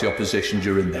advise the opposition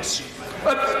during this.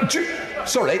 Do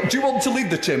you want to lead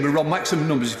the team? We're on maximum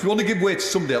numbers. If you want to give way to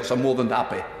somebody else, I'm more than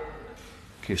happy.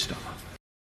 Keir Starmer.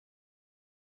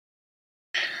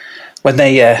 When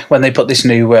they put this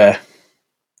new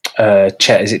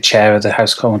chair of the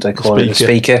House? What do they call it? The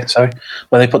speaker. Sorry.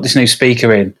 When they put this new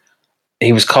speaker in,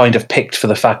 he was kind of picked for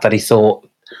the fact that he thought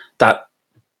that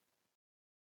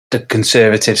the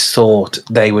Conservatives thought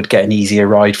they would get an easier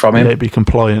ride from him. They'd be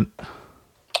compliant.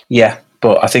 Yeah,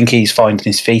 but I think he's finding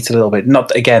his feet a little bit.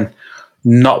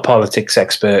 Not politics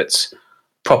experts,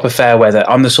 proper fair weather.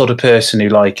 I'm the sort of person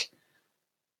who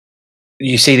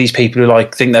you see these people who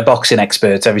think they're boxing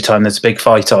experts every time there's a big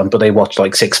fight on, but they watch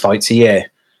 6 fights a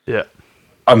year. Yeah.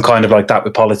 I'm kind of like that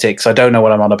with politics. I don't know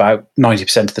what I'm on about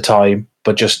 90% of the time,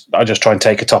 but I just try and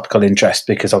take a topical interest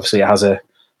because obviously it has a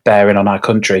bearing on our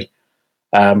country.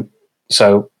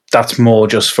 So that's more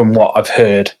just from what I've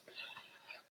heard.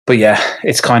 But yeah,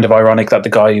 it's kind of ironic that the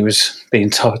guy who was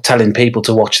telling people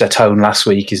to watch their tone last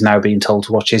week is now being told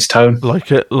to watch his tone.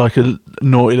 Like a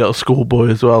naughty little schoolboy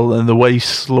as well. And the way he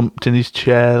slumped in his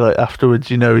chair, afterwards,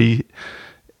 he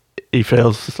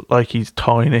feels like he's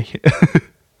tiny,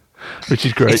 which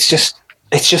is great. It's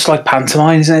just like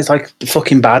pantomime, isn't it? It's like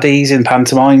fucking baddies in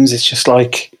pantomimes. It's just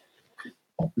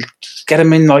get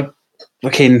them in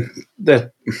fucking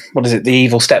the what is it, the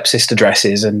evil stepsister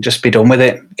dresses and just be done with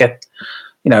it. Get,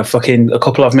 fucking a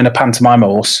couple of them in a pantomime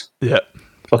horse. Yeah.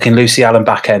 Fucking Lucy Allen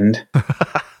back end.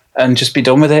 And just be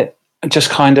done with it. And just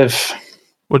kind of...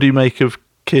 What do you make of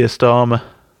Keir Starmer?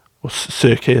 Or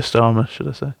Sir Keir Starmer, should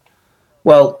I say?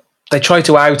 Well, they tried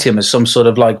to out him as some sort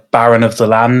of like Baron of the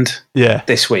Land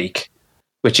this week.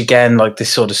 Which again, like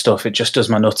this sort of stuff, it just does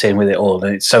my nut in with it all.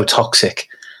 And it's so toxic.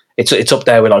 It's up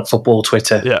there with like football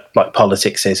Twitter, like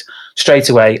politics is. Straight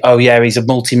away, oh yeah, he's a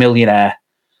multi-millionaire.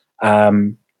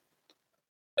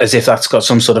 As if that's got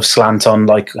some sort of slant on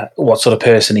like what sort of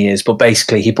person he is. But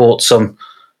basically he bought some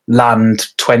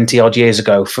land 20 odd years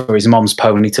ago for his mom's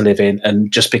pony to live in.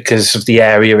 And just because of the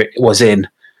area it was in,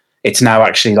 it's now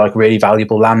actually like really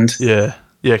valuable land. Yeah.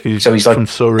 Yeah, because he's from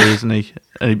Surrey, isn't he?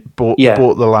 And he bought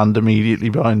the land immediately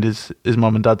behind his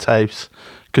mum and dad's house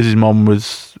because his mum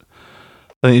was...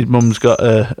 I think his mum's got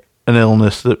an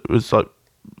illness that was like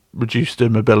reduced her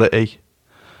mobility.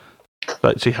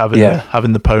 But actually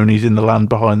having the ponies in the land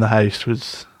behind the house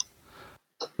was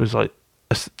like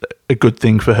a good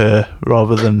thing for her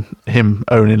rather than him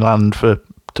owning land to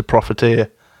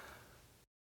profiteer.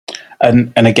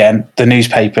 And again, the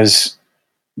newspapers,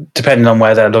 depending on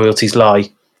where their loyalties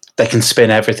lie, they can spin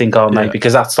everything, can't they?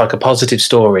 Because that's like a positive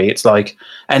story. It's like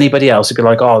anybody else would be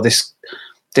like, oh, this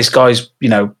guy's,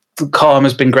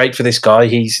 karma's been great for this guy.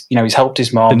 He's helped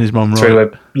his mom through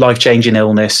a life-changing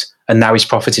illness, and now he's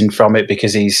profiting from it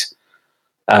because he's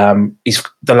the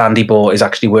land he bought is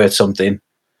actually worth something,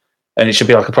 and it should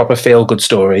be like a proper feel-good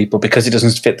story. But because it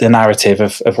doesn't fit the narrative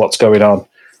of what's going on,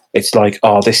 it's like,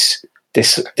 oh, this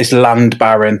land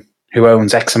baron who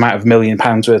owns X amount of £1 million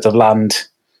worth of land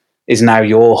is now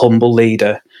your humble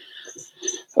leader.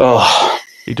 Oh,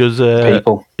 he does.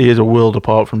 People. He is a world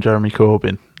apart from Jeremy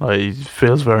Corbyn. Like, he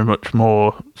feels very much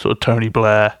more sort of Tony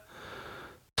Blair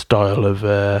style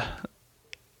of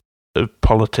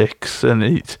politics, and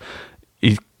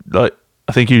he's like,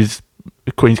 I think he was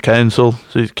Queen's Counsel,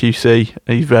 so he's QC.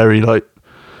 And he's very like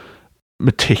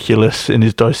meticulous in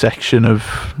his dissection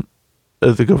of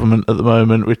the government at the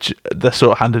moment, which they're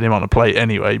sort of handing him on a plate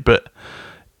anyway. But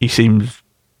he seems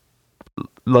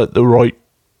like the right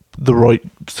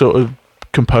sort of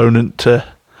component to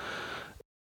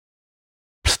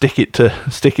stick it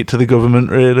to the government,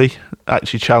 really,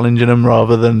 actually challenging them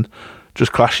rather than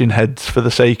just clashing heads for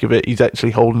the sake of it. He's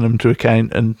actually holding them to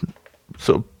account and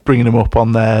sort of bringing them up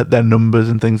on their numbers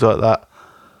and things like that.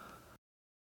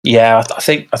 Yeah, I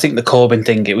think the Corbyn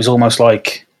thing, it was almost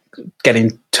like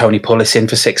getting Tony Pullis in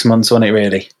for 6 months, wasn't it,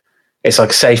 really? It's like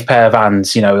a safe pair of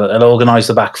hands, it'll organise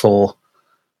the back four,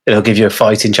 it'll give you a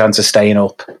fighting chance of staying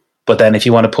up. But then if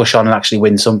you want to push on and actually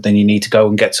win something, you need to go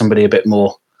and get somebody a bit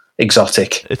more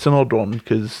exotic. It's an odd one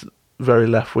because very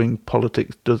left-wing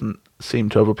politics doesn't seem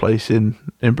to have a place in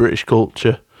British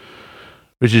culture,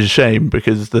 which is a shame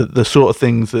because the sort of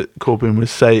things that Corbyn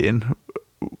was saying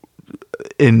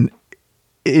in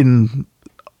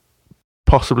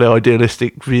possibly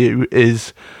idealistic view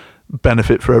is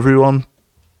benefit for everyone.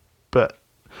 But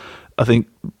I think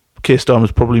Keir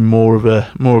Starmer's probably more of an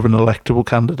electable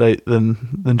candidate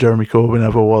than Jeremy Corbyn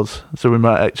ever was. So we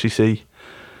might actually see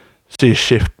a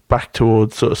shift back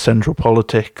towards sort of central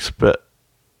politics, but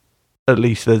at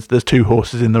least there's two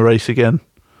horses in the race again.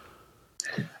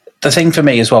 The thing for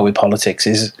me as well with politics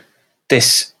is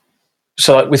this.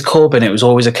 So like with Corbyn, it was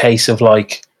always a case of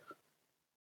like,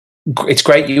 it's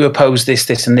great you oppose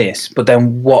this, and this, but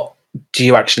then what do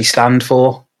you actually stand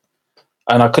for?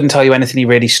 And I couldn't tell you anything he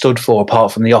really stood for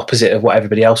apart from the opposite of what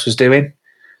everybody else was doing.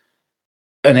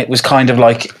 And it was kind of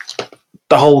like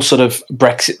the whole sort of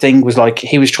Brexit thing was like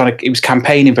he was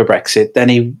campaigning for Brexit. Then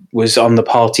he was on the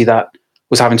party that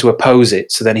was having to oppose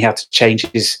it. So then he had to change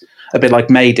a bit like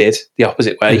May did, the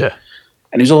opposite way. Yeah.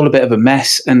 And it was all a bit of a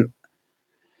mess. And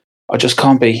I just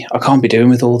can't be doing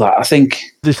with all that. I think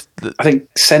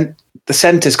the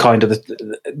centre's kind of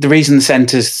the reason the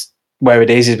centre's where it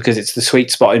is because it's the sweet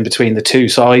spot in between the two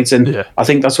sides. And I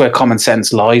think that's where common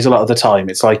sense lies a lot of the time.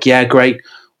 It's like, yeah, great.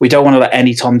 We don't want to let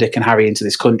any Tom, Dick and Harry into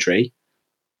this country,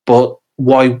 but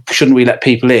why shouldn't we let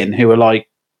people in who are like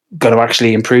going to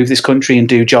actually improve this country and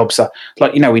do jobs that,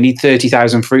 like, we need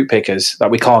 30,000 fruit pickers that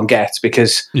we can't get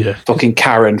because fucking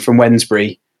Karen from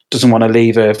Wednesbury doesn't want to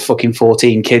leave her fucking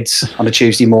 14 kids on a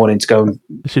Tuesday morning to go and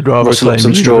rustle up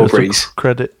some strawberries.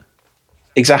 Credit.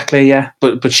 Exactly, yeah.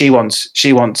 But she wants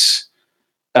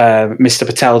Mr.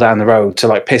 Patel down the road to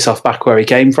like piss off back where he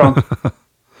came from.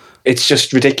 It's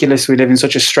just ridiculous. We live in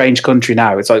such a strange country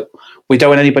now. It's like we don't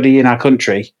want anybody in our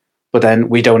country, but then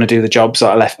we don't want to do the jobs that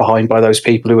are left behind by those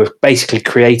people who have basically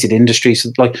created industries.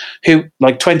 Like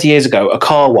 20 years ago, a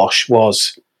car wash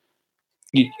was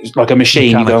it's like a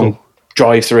machine you go and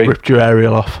drive through. Ripped your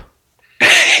aerial off.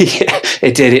 Yeah,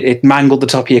 it did. It mangled the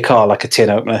top of your car like a tin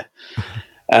opener.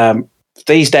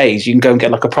 These days, you can go and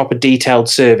get like a proper detailed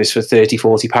service for £30,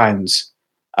 £40.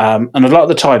 And a lot of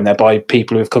the time, they're by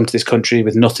people who have come to this country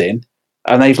with nothing,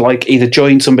 and they've like either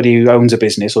joined somebody who owns a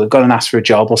business, or they've gone and asked for a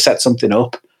job, or set something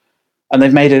up, and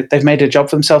they've made a job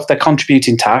for themselves. They're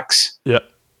contributing tax. Yeah.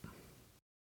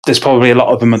 There's probably a lot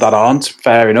of them that aren't.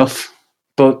 Fair enough,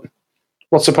 but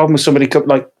what's the problem with somebody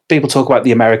like people talk about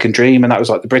the American dream, and that was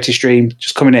like the British dream,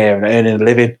 just coming here and earning a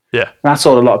living. Yeah, and that's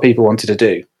all a lot of people wanted to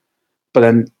do, but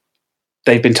then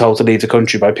they've been told to leave the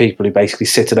country by people who basically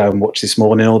sit at home and watch This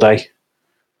Morning all day.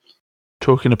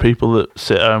 Talking to people that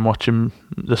sit at home watching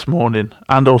This Morning,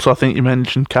 and also I think you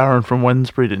mentioned Karen from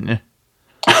Wednesbury, didn't you?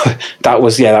 that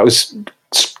was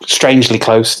strangely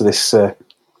close to this.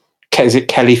 Is it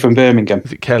Kelly from Birmingham?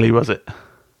 Is it Kelly? Was it?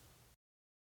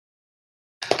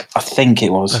 I think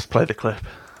it was. Let's play the clip.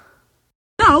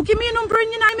 No, give me a number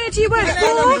and your name. Who do you work for?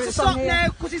 I need to stop now,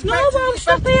 because it's No, I won't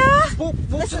stop here.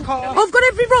 Listen, I've got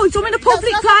every right. I'm in a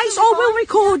public place. I will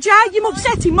record you. You're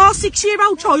upsetting my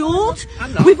 6-year-old child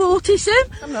with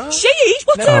autism. She is.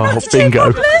 What's her attitude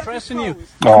problem?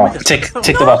 Oh, tick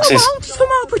the boxes. I won't. It's for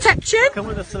my protection. Come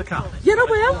with us to the car. Yeah, I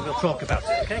will. We'll talk about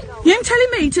it, okay? You ain't telling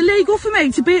me it's illegal for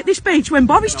me to be at this beach when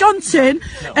Boris Johnson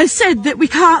has said that we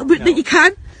can't, that you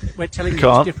can. We're telling you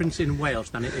it's different in Wales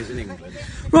than it is in England.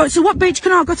 Right, so what beach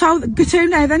can I go to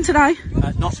now then today?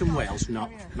 Not in Wales,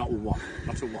 not one.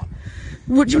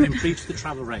 What do You're you in breach of the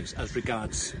travel regs as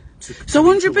regards to... So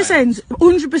 100%,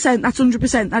 that's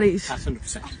 100%, that is? That's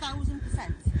 100%.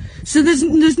 1,000%. So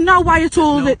there's no way at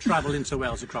all that... travel into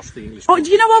Wales across the English... Oh, do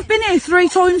you know I've been here 3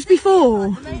 times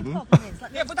before?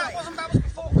 Yeah, but that was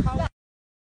before, Carl.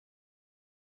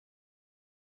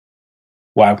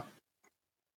 Wow.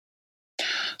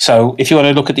 So if you want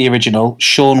to look at the original,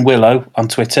 Sean Willow on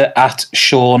Twitter, at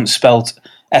Sean spelt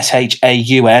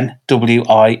ShaunWillo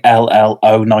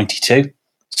 92.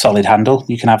 Solid handle.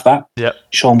 You can have that. Yep.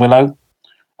 Sean Willow.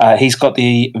 He's got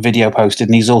the video posted,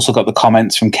 and he's also got the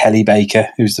comments from Kelly Baker,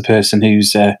 who's the person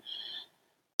who's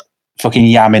fucking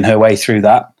yamming her way through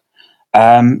that.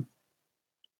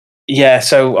 Yeah,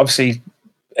 so obviously,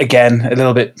 again, a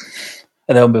little bit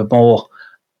more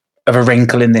of a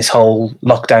wrinkle in this whole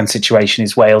lockdown situation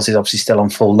is Wales is obviously still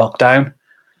on full lockdown.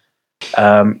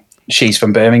 She's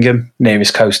from Birmingham.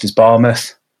 Nearest coast is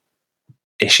Barmouth.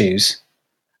 Issues.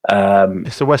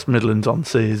 It's the West Midlands on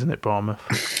sea, isn't it,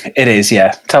 Barmouth? It is,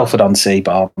 yeah. Telford on sea,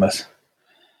 Barmouth.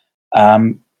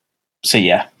 So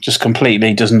yeah, just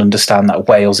completely doesn't understand that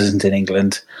Wales isn't in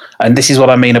England. And this is what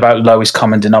I mean about lowest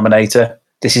common denominator.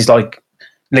 This is like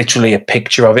literally a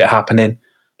picture of it happening.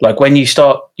 Like when you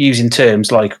start using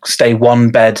terms like stay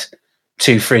 1 bed,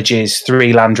 2 fridges,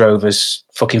 3 Land Rovers,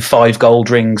 fucking 5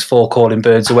 gold rings, 4 calling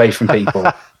birds away from people.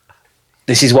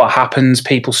 This is what happens.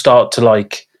 People start to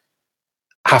like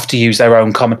have to use their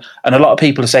own common. And a lot of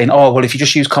people are saying, oh, well, if you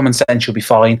just use common sense, you'll be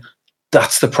fine.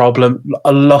 That's the problem.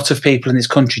 A lot of people in this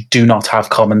country do not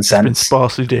have common sense. It's been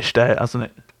sparsely dished out, hasn't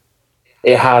it?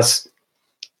 It has.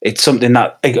 It's something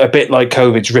that, a bit like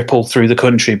COVID's rippled through the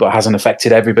country, but hasn't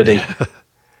affected everybody.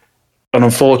 And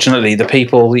unfortunately, the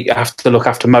people you have to look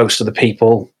after most are the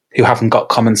people who haven't got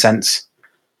common sense.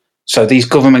 So these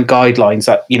government guidelines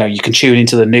that, you know, you can tune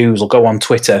into the news or go on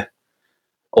Twitter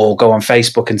or go on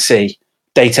Facebook and see,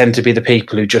 they tend to be the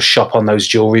people who just shop on those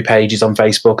jewellery pages on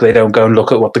Facebook. They don't go and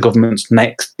look at what the government's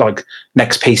next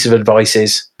piece of advice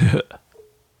is.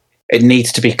 It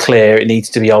needs to be clear. It needs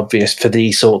to be obvious for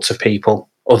these sorts of people.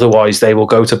 Otherwise, they will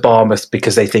go to Barmouth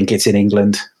because they think it's in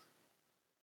England.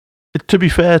 To be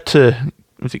fair to,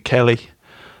 was it Kelly?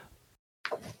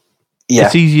 Yeah.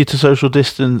 It's easier to social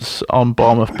distance on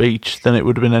Barmouth Beach than it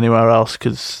would have been anywhere else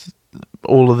because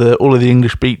all of the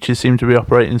English beaches seem to be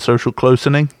operating social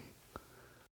closening.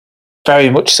 Very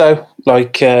much so.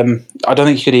 Like, I don't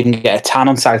think you could even get a tan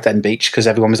on Southend Beach because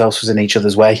everyone else was in each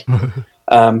other's way.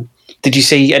 Did you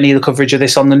see any of the coverage of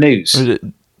this on the news?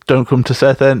 Don't come to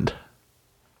Southend.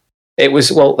 It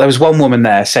was, well, there was one woman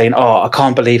there saying, oh, I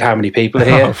can't believe how many people are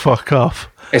here. Oh, fuck off.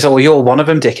 It's like, well, you're one of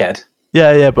them, dickhead.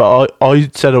 Yeah, but I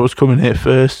said I was coming here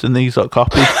first and these got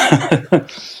copied.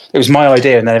 It was my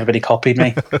idea and then everybody copied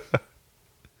me.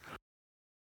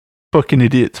 Fucking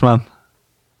idiots, man.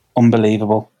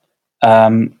 Unbelievable.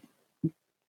 The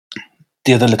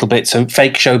other little bit, so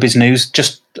fake showbiz news,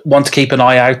 just want to keep an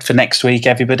eye out for next week,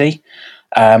 everybody.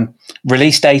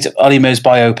 Release date of Olimer's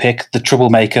biopic, The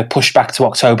Troublemaker, pushed back to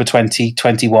October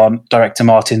 2021, director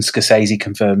Martin Scorsese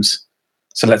confirms.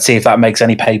 So let's see if that makes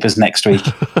any papers next week.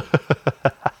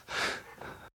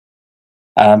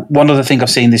 One other thing I've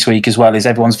seen this week as well is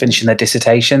everyone's finishing their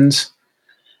dissertations.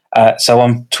 So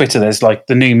on Twitter, there's like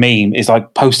the new meme is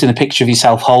like posting a picture of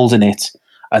yourself holding it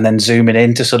and then zooming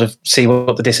in to sort of see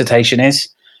what the dissertation is.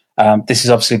 This has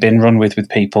obviously been run with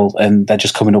people, and they're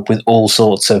just coming up with all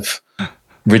sorts of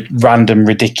random,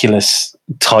 ridiculous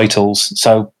titles.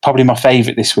 So probably my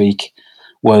favourite this week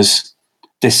was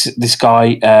this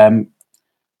guy,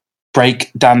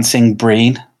 Break Dancing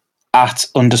Breen,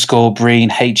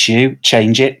 @_Breen HU,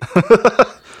 change it.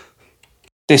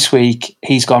 This week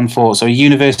he's gone for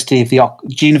University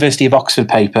of Oxford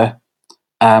paper,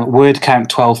 word count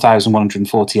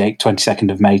 12,148,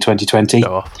 22nd of May 2020.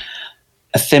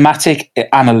 A thematic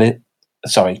analysis.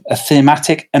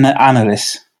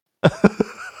 Is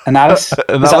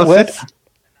that word?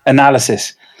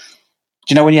 Analysis.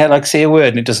 Do you know when you like see a word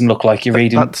and it doesn't look like you're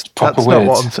reading proper words? That's not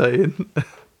what I'm saying.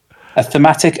 A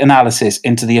thematic analysis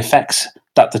into the effects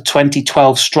that the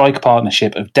 2012 strike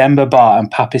partnership of Demba Ba and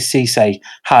Papis Cisse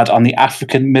had on the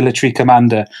African military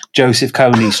commander Joseph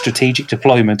Kony's strategic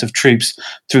deployment of troops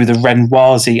through the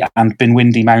Renwazi and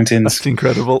Binwindi Mountains. That's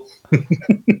incredible.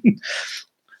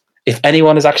 If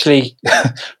anyone has actually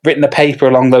written a paper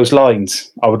along those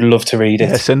lines, I would love to read it.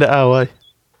 Yeah, send it our way.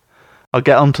 I'll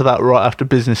get onto that right after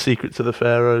Business Secrets of the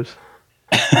Pharaohs.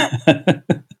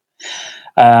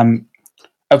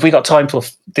 Have we got time for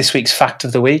this week's fact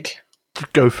of the week?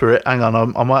 Go for it. Hang on,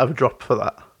 I might have a drop for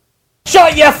that.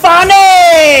 Shut your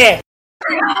funny!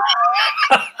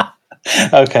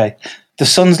 Okay. The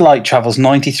sun's light travels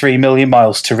 93 million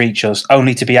miles to reach us,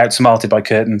 only to be outsmarted by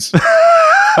curtains.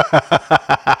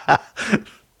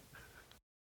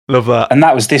 Love that. And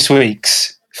that was this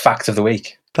week's fact of the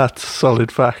week. That's a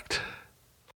solid fact.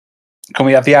 Can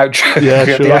we have the outro?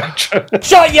 Yeah, sure.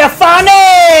 Shut your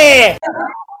funny!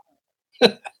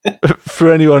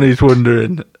 For anyone who's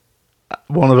wondering,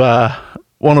 one of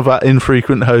our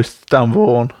infrequent hosts, Dan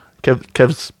Vaughan,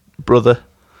 Kev's brother,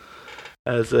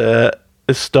 has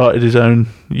started his own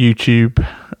YouTube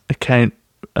account,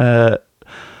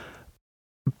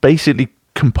 basically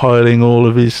compiling all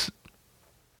of his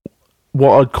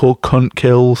what I'd call cunt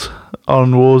kills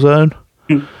on Warzone.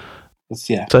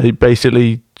 Yeah. So he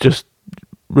basically just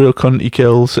real cunty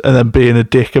kills and then being a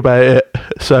dick about it.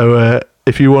 So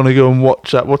if you want to go and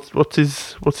watch that, what's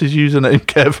his username,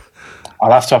 Kev?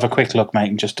 I'll have to have a quick look, mate,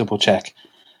 and just double check.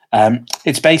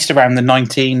 It's based around the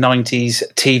 1990s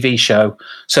TV show.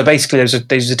 So basically, there's a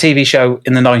TV show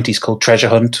in the 90s called Treasure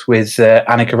Hunt with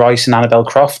Annika Rice and Annabelle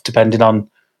Croft, depending on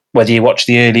whether you watch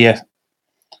the earlier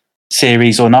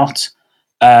series or not.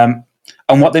 And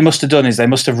what they must have done is they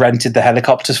must have rented the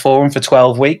helicopters for them for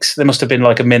 12 weeks. There must have been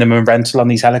like a minimum rental on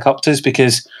these helicopters,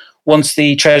 because once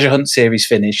the Treasure Hunt series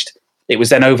finished, it was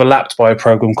then overlapped by a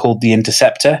program called The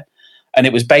Interceptor. And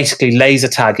it was basically laser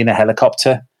tag in a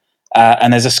helicopter.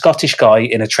 And there's a Scottish guy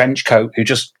in a trench coat who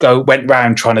just went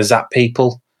round trying to zap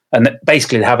people. And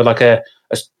basically they have like a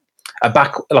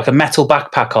metal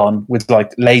backpack on with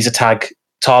like laser tag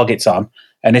targets on.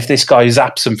 And if this guy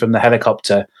zaps them from the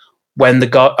helicopter, when the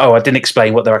guy, I didn't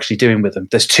explain what they're actually doing with them.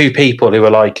 There's two people who are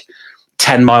like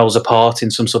 10 miles apart in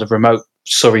some sort of remote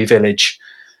Surrey village.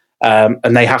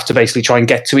 And they have to basically try and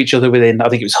get to each other within, I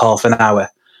think it was half an hour.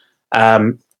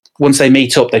 Once they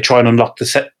meet up, they try and unlock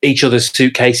each other's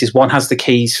suitcases. One has the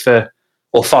keys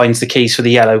finds the keys for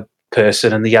the yellow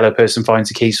person, and the yellow person finds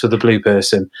the keys for the blue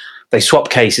person. They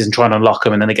swap cases and try and unlock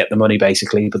them, and then they get the money,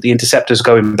 basically. But the Interceptor's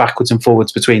going backwards and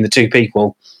forwards between the two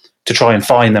people to try and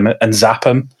find them and zap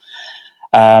them.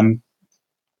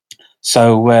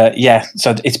 So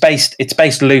it's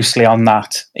based loosely on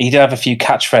that. He did have a few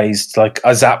catchphrases like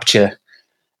 "I zapped you,"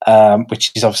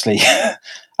 which is obviously,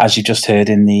 as you just heard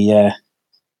in the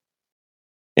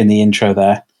intro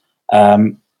there.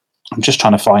 I'm just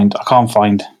trying to find. I can't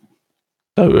find.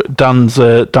 So Dan's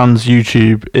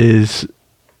YouTube is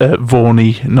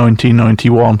Vaughny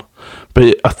 1991,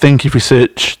 but I think if you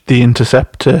search The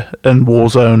Interceptor and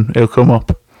Warzone, it'll come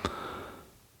up.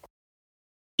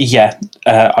 Yeah,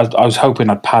 I was hoping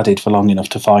I'd padded for long enough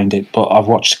to find it, but I've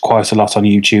watched quite a lot on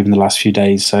YouTube in the last few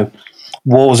days. So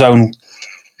Warzone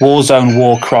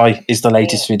War Cry is the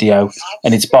latest video,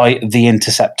 and it's by The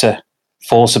Interceptor,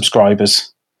 4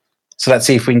 subscribers. So let's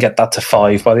see if we can get that to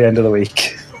 5 by the end of the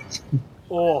week.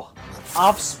 Oh,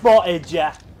 I've spotted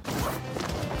ya.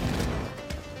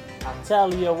 I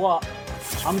tell you what,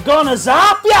 I'm gonna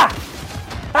zap ya!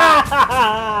 Ha ha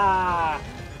ha!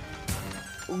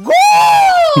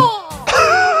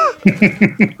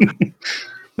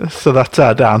 So that's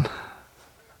our Dan.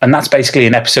 And that's basically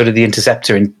an episode of The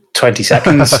Interceptor in 20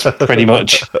 seconds, pretty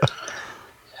much.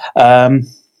 So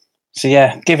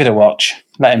yeah, give it a watch.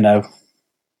 Let him know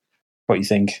what you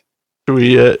think.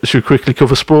 Should we quickly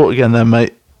cover sport again then,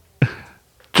 mate?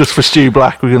 Just for Stu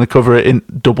Black, we're going to cover it in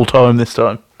double time this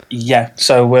time. Yeah,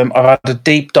 so I've had a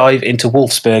deep dive into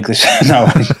Wolfsburg this. No,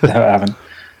 I haven't.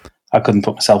 I couldn't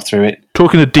put myself through it.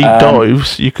 Talking of deep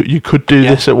dives, you could do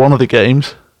this at one of the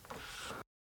games.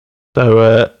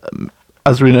 So,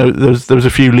 as we know, there was a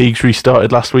few leagues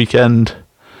restarted last weekend.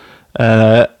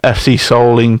 FC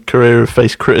Solling Career have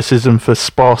faced criticism for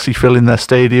sparsely filling their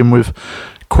stadium with,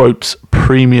 quotes,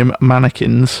 premium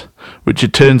mannequins, which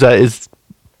it turns out is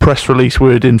press release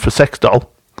wording for sex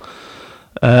doll.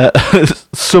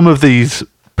 Some of these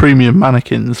premium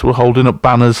mannequins were holding up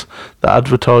banners that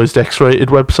advertised X-rated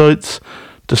websites,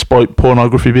 despite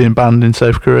pornography being banned in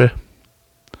South Korea.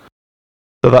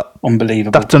 So that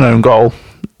unbelievable. That's an own goal.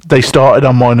 They started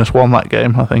on -1 that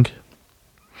game, I think.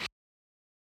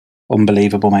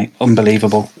 Unbelievable, mate.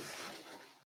 Unbelievable.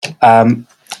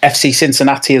 FC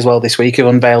Cincinnati as well this week have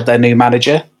unveiled their new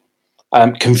manager.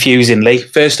 Confusingly,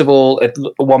 first of all, at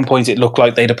one point it looked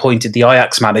like they'd appointed the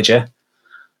Ajax manager.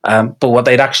 But what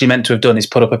they'd actually meant to have done is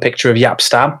put up a picture of Jaap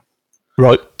Stam.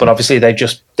 Right. But obviously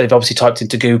they've obviously typed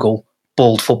into Google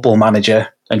bald football manager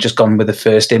and just gone with the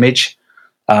first image.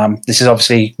 This has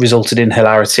obviously resulted in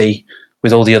hilarity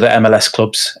with all the other MLS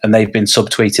clubs, and they've been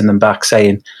subtweeting them back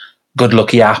saying, "Good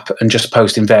luck, Jaap," and just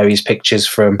posting various pictures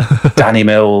from Danny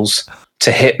Mills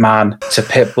to Hitman to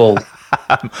Pitbull.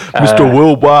 Mr.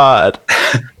 Worldwide.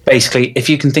 Basically, if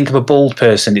you can think of a bald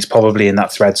person, it's probably in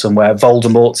that thread somewhere.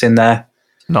 Voldemort's in there.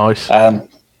 Nice. So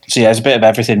yeah, it's a bit of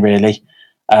everything really.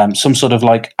 Some sort of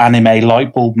like anime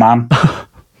light bulb man.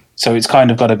 So it's kind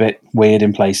of got a bit weird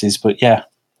in places, but yeah,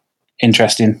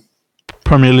 interesting.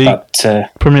 Premier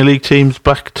League teams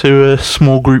back to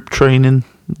small group training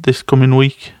this coming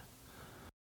week.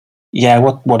 Yeah,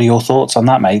 what are your thoughts on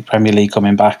that, mate? Premier League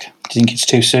coming back? Do you think it's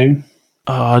too soon?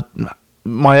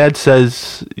 My head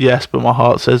says yes, but my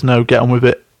heart says no. Get on with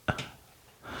it.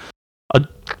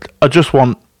 I just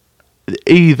want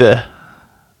either.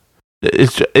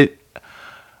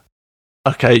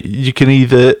 Okay, you can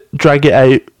either drag it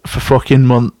out for fucking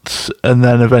months and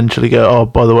then eventually go, oh,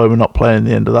 by the way, we're not playing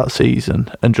the end of that season,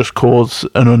 and just cause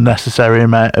an unnecessary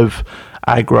amount of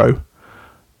aggro,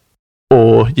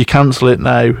 or you cancel it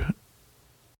now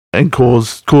and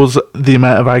cause the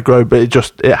amount of aggro, but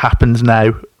it happens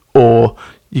now, or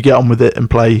you get on with it and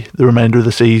play the remainder of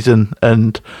the season,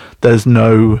 and there's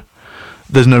no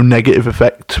negative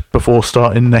effect before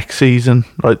starting next season.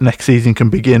 Like, next season can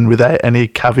begin without any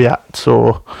caveats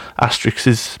or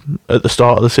asterisks at the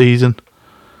start of the season.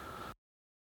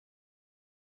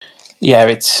 Yeah,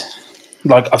 it's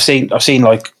like I've seen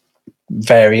like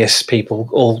various people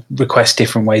all request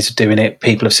different ways of doing it.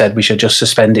 People have said we should just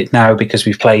suspend it now because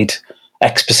we've played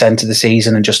X% of the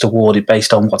season and just award it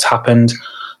based on what's happened.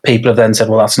 People have then said,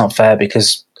 well, that's not fair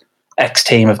because X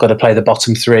team have got to play the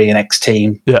bottom three and X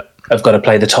team have got to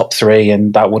play the top three,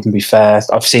 and that wouldn't be fair.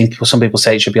 I've seen some people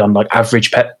say it should be on like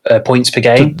average points per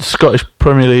game. The Scottish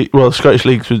Premier League, the Scottish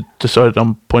leagues were decided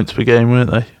on points per game,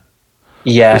 weren't they?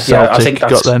 Yeah, Celtic I think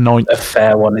that's got their 9th. a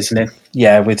fair one, isn't it?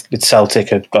 Yeah, with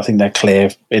Celtic, I think they're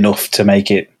clear enough to make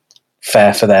it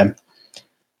fair for them.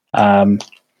 I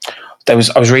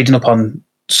was reading up on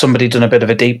somebody done a bit of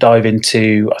a deep dive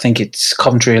into, I think it's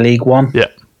Coventry League One.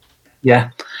 Yeah,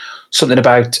 something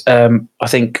about I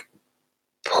think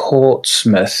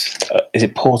Portsmouth. Is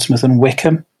it Portsmouth and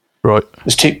Wickham? Right.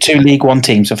 There's two League One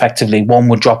teams. Effectively, one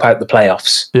would drop out the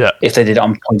playoffs. If they did it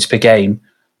on points per game,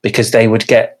 because they would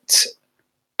get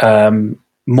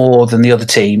more than the other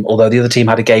team, although the other team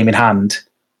had a game in hand.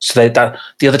 So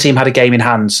the other team had a game in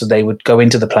hand, so they would go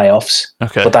into the playoffs.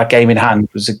 Okay. But that game in hand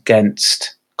was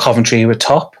against Coventry, who were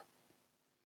top.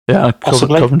 Yeah,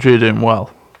 possibly. Coventry are doing well.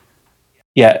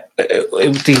 Yeah,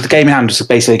 the game in hand was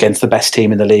basically against the best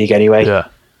team in the league anyway. Yeah.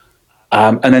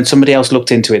 And then somebody else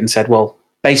looked into it and said, well,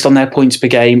 based on their points per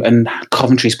game and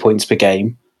Coventry's points per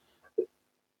game,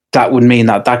 that would mean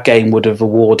that game would have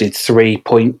awarded 3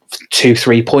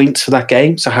 points for that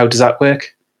game. So how does that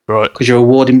work? Right. Because you're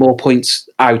awarding more points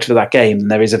out for that game than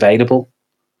there is available.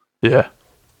 Yeah.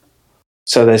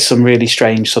 So there's some really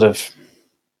strange sort of...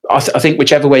 I think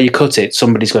whichever way you cut it,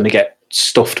 somebody's going to get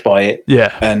stuffed by it.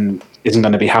 Yeah. And isn't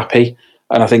going to be happy.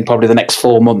 And I think probably the next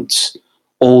 4 months,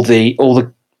 all the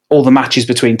matches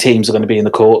between teams are going to be in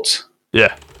the courts.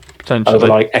 Yeah. Potentially. Over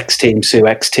like X team sue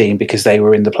X team because they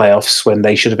were in the playoffs when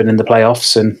they should have been in the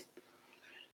playoffs,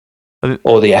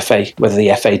 or the FA. Whether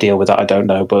the FA deal with that, I don't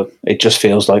know, but it just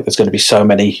feels like there's going to be so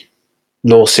many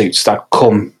lawsuits that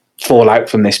fall out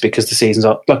from this because the season's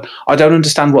up. Look, I don't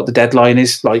understand what the deadline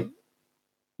is.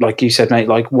 Like you said, mate.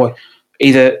 Like what?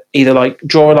 Either like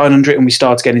draw a line under it and we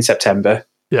start again in September.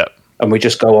 Yeah. and we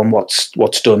just go on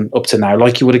what's done up to now,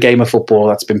 like you would a game of football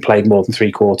that's been played more than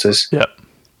 3 quarters. Yeah.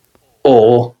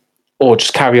 Or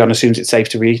just carry on as soon as it's safe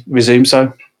to resume.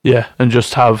 So yeah, and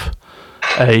just have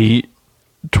a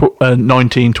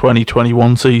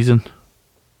 19-20-21 season.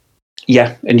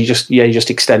 Yeah, and you just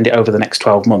extend it over the next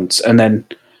 12 months, and then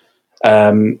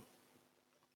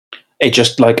it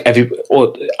just like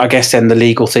I guess then the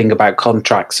legal thing about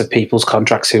contracts of people's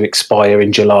contracts who expire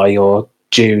in July or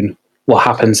June. What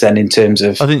happens then in terms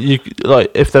of? I think you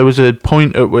like if there was a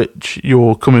point at which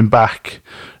you're coming back,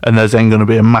 and there's then going to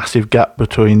be a massive gap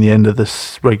between the end of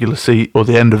this regular season or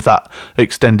the end of that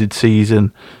extended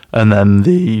season and then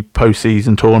the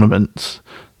post-season tournaments.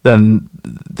 Then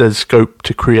there's scope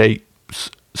to create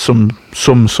some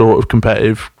sort of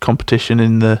competitive competition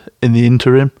in the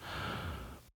interim.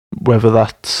 Whether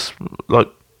that's like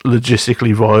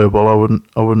logistically viable, I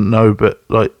wouldn't know, but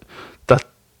like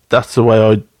that's the way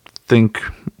I think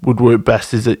would work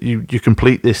best, is that you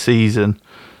complete this season,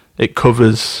 it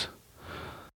covers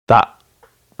that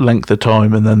length of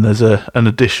time, and then there's an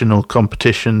additional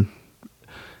competition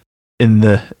in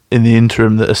the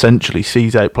interim that essentially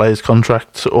sees out players'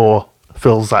 contracts or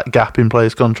fills that gap in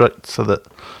players' contracts so that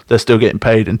they're still getting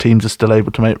paid and teams are still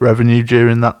able to make revenue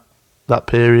during that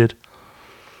period.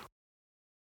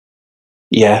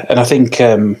 Yeah, and I think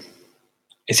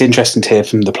it's interesting to hear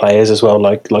from the players as well.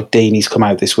 Like Deeney's come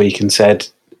out this week and said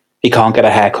he can't get a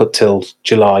haircut till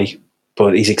July,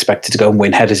 but he's expected to go and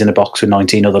win headers in a box with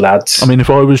 19 other lads. I mean, if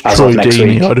I was Troy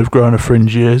Deeney, I'd have grown a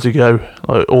fringe years ago,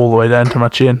 like all the way down to my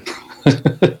chin.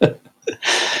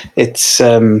 It's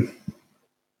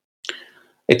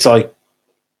like,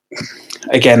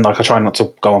 again, like I try not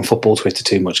to go on football Twitter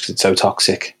too much because it's so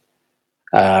toxic.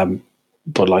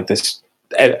 But like this,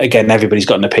 again, everybody's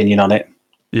got an opinion on it.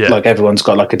 Yeah. Like everyone's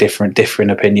got like a different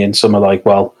opinion. Some are like,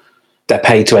 well, they're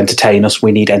paid to entertain us.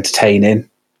 We need entertaining.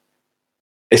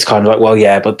 It's kind of like, well,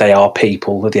 yeah, but they are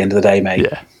people at the end of the day, mate.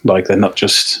 Yeah. Like they're not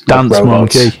just dance like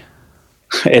robots. monkey.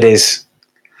 It is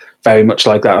very much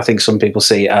like that. I think some people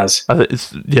see it as.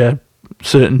 It's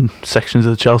certain sections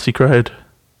of the Chelsea crowd.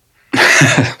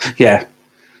 Yeah,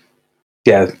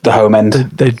 the home end.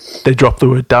 They drop the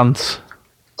word dance.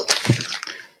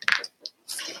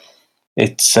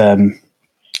 It's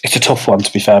a tough one,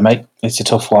 to be fair, mate. It's a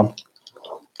tough one.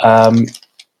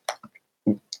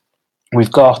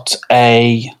 We've got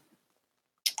there's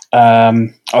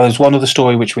one other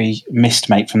story which we missed,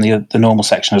 mate, from the normal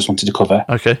section I just wanted to cover.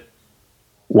 Okay.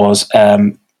 Was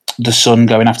the Sun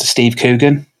going after Steve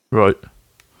Coogan. Right.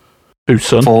 Whose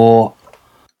son? For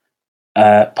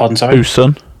pardon, sorry? Whose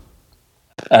son?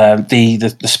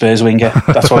 The Spurs winger.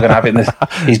 That's why we're going to have it in the...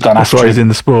 He's gone That's after why him. he's in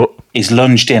the sport. He's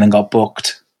lunged in and got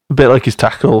booked. A bit like his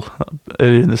tackle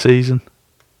earlier in the season.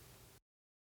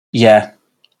 Yeah.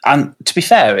 And to be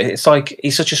fair, it's like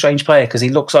he's such a strange player because he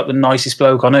looks like the nicest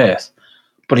bloke on earth,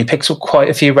 but he picks up quite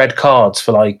a few red cards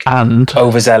for like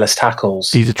overzealous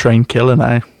tackles. He's a trained killer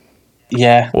now.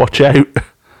 Yeah. Watch out.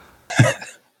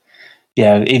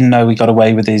 Yeah, even though he got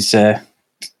away with his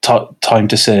time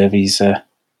to serve, he'll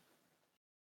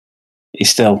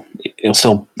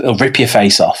rip your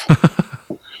face off.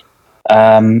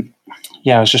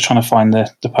 Yeah, I was just trying to find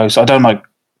the post. I don't like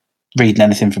reading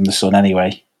anything from the Sun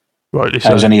anyway. Right, it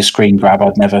was only a screen grab.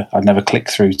 I'd never click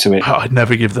through to it. I'd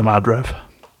never give them ad rev.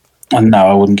 And no,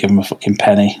 I wouldn't give him a fucking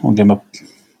penny. I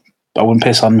wouldn't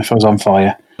piss on him if I was on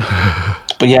fire.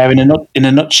 But yeah, in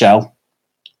a nutshell,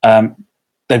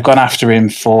 they've gone after him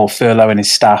for furloughing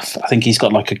his staff. I think he's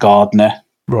got like a gardener,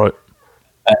 right,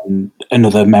 and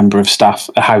another member of staff,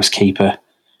 a housekeeper,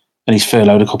 and he's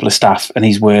furloughed a couple of staff, and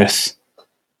he's worth.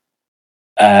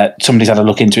 Somebody's had a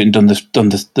look into it and done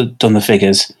the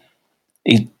figures.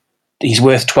 He's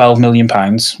worth £12 million,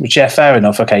 which, yeah, fair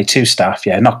enough. Okay, 2 staff,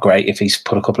 yeah, not great if he's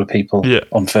put a couple of people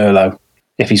on furlough.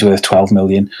 If he's worth 12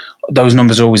 million, those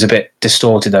numbers are always a bit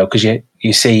distorted though, because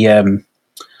you see Lewis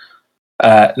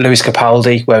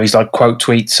Capaldi, where he's like quote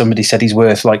tweets somebody said he's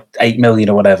worth like 8 million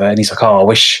or whatever, and he's like, oh, I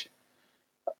wish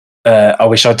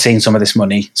I'd seen some of this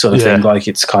money, sort of thing. Like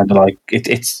it's kind of like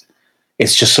it's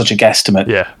just such a guesstimate.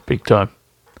 Yeah, big time.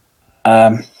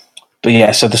 But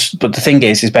yeah, but the thing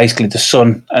is basically the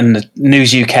Sun and the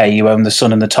News UK, who own the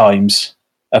Sun and the Times,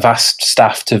 have asked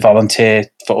staff to volunteer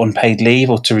for unpaid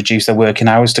leave or to reduce their working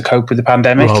hours to cope with the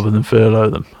pandemic, rather than furlough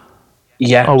them.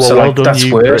 Yeah, well, so well done, that's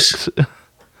you worse.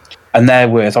 And their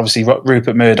worth, obviously,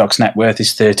 Rupert Murdoch's net worth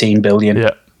is 13 billion.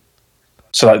 Yeah.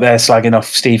 So like they're slagging off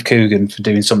Steve Coogan for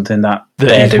doing something that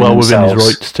they're he's doing well themselves. within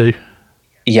his rights too.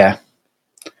 Yeah,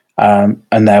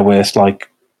 and they're worth like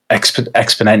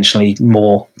exponentially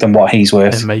more than what he's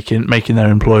worth. And making their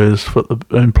employees foot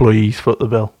the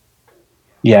bill.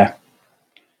 Yeah,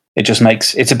 It just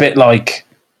makes it's a bit like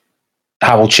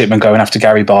Harold Shipman going after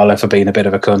Gary Barlow for being a bit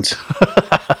of a cunt.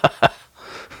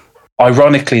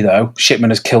 Ironically, though, Shipman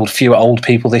has killed fewer old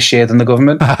people this year than the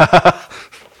government.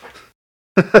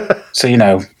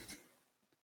 So,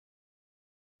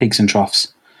 peaks and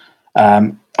troughs.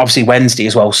 Obviously, Wednesday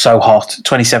as well, so hot,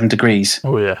 27 degrees.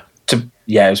 Oh, yeah.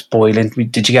 It was boiling.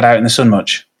 Did you get out in the sun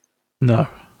much? No.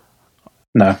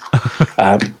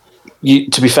 To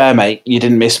be fair, mate, you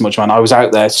didn't miss much, man. I was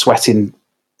out there sweating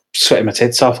my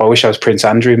tits off. I wish I was Prince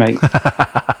Andrew, mate.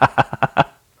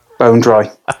 Bone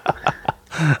dry.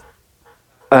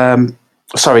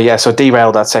 Sorry, yeah, so I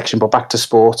derailed that section, but back to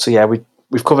sport. So, yeah,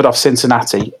 we've covered off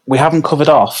Cincinnati. We haven't covered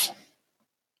off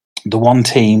the one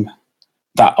team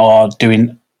that are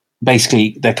doing,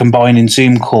 basically, they're combining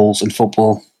Zoom calls and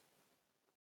football.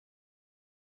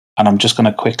 And I'm just going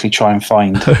to quickly try and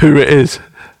find who it is,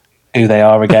 who they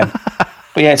are again.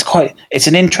 But yeah, it's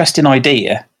an interesting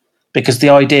idea, because the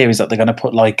idea is that they're going to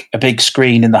put like a big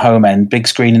screen in the home end, big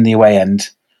screen in the away end,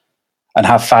 and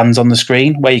have fans on the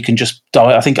screen where you can just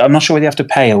dial. I'm not sure whether you have to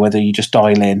pay or whether you just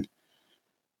dial in.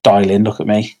 Look at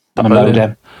me on a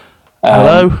modem.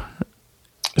 Hello.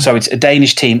 So it's a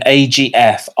Danish team,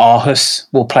 AGF Aarhus,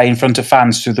 will play in front of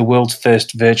fans through the world's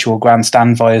first virtual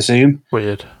grandstand via Zoom.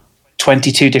 Weird.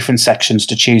 22 different sections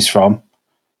to choose from.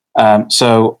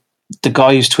 So the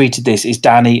guy who's tweeted this is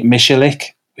Danny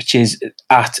Michalik, which is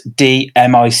at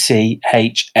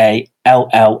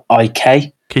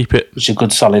DMICHALLIK. Keep it. Which is a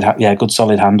good solid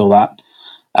handle, that.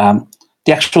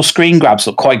 The actual screen grabs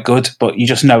look quite good, but you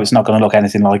just know it's not going to look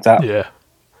anything like that. Yeah.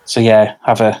 So yeah,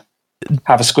 have a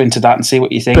squint at that and see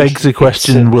what you think. Begs the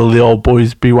question: will the old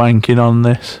boys be wanking on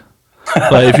this?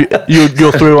 Like if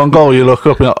you're through on goal, you look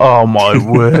up and oh my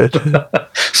word!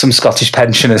 Some Scottish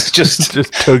pensioners just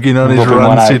tugging on his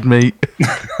rancid meat.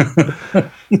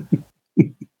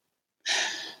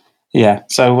 Yeah,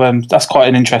 so that's quite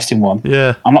an interesting one.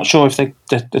 Yeah, I'm not sure if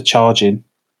they're charging.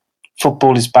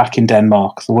 Football is back in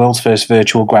Denmark, the world's first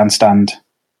virtual grandstand.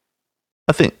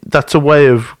 I think that's a way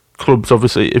of clubs.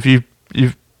 Obviously, if you've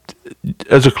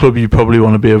as a club, you probably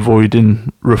want to be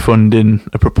avoiding refunding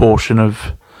a proportion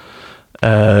of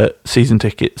season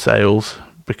ticket sales,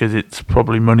 because it's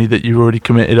probably money that you've already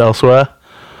committed elsewhere.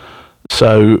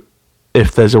 So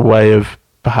if there's a way of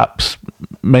perhaps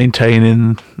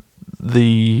maintaining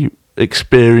the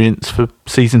experience for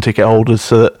season ticket holders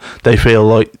so that they feel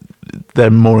like they're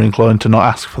more inclined to not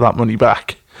ask for that money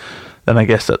back, then I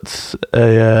guess that's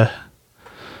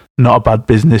not a bad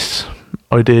business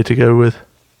idea to go with.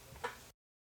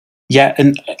 Yeah,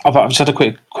 and I've just had a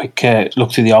quick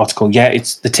look through the article. Yeah,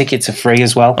 the tickets are free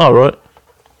as well. Oh, right.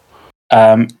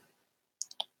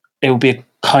 It will be a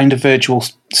kind of virtual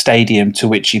stadium to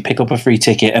which you pick up a free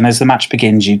ticket, and as the match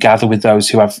begins, you gather with those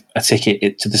who have a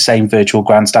ticket to the same virtual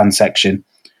grandstand section.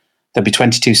 There'll be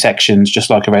 22 sections, just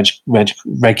like a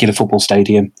regular football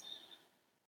stadium.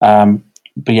 But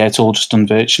yeah, it's all just done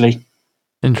virtually.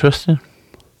 Interesting.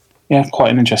 Yeah,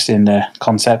 quite an interesting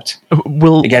concept.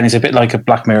 Again, it's a bit like a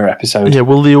Black Mirror episode. Yeah,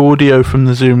 will the audio from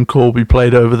the Zoom call be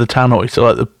played over the tannoy so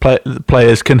like the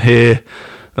players can hear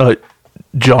like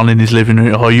John in his living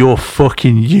room? Oh, you're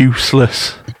fucking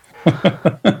useless.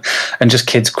 And just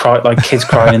kids crying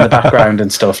in the background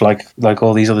and stuff, like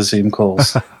all these other Zoom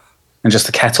calls, and just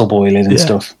the kettle boiling and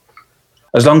stuff.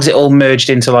 As long as it all merged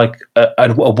into like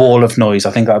a wall of noise,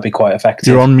 I think that would be quite effective.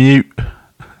 You're on mute.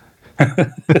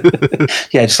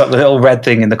 Yeah, just like the little red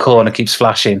thing in the corner keeps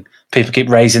flashing. People keep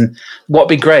raising. What'd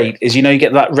be great is you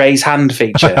get that raise hand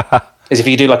feature. Is if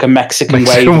you do like a Mexican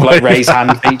wave of like raise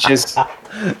hand features.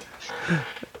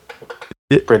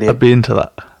 Yeah, brilliant. I'd be into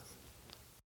that.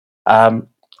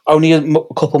 Only a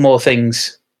couple more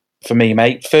things for me,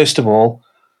 mate. First of all,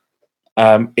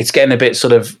 it's getting a bit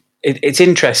sort of. It's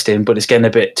interesting, but it's getting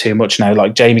a bit too much now.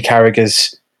 Like Jamie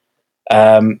Carragher's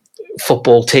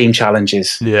football team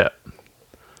challenges. Yeah.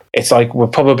 It's like we're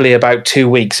probably about 2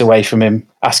 weeks away from him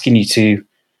asking you to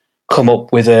come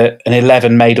up with an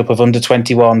 11 made up of under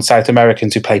 21 South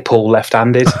Americans who play pool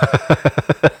left-handed.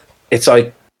 It's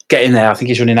like getting there. I think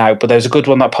he's running out. But there was a good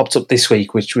one that popped up this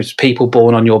week, which was people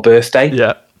born on your birthday.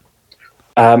 Yeah.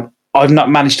 I've not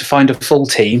managed to find a full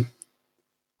team.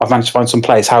 I've managed to find some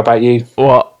players. How about you?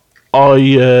 Well,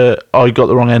 I got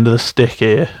the wrong end of the stick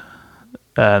here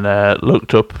and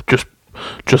looked up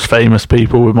just famous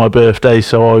people with my birthday,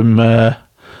 so I'm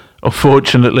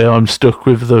unfortunately I'm stuck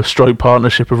with the stroke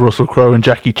partnership of Russell Crowe and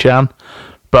Jackie Chan,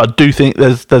 but I do think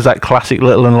there's that classic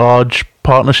little and large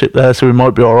partnership there, so we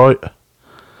might be all right.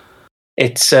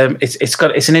 It's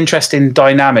an interesting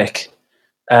dynamic,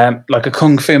 like a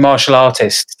kung fu martial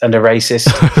artist and a racist.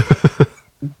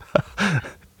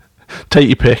 take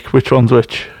your pick. Which one's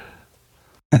which?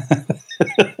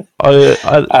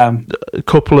 A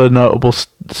couple of notable.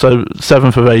 So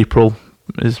 7th of April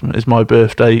is my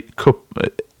birthday. Put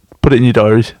it in your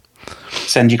diaries.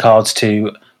 Send your cards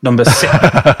to number 6.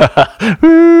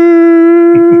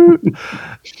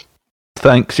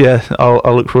 Thanks. Yeah,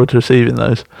 I'll look forward to receiving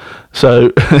those.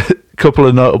 So, a couple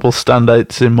of notable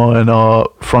standouts in mine are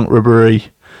Frank Ribery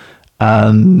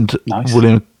and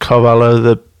William Carvalho,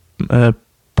 the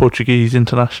Portuguese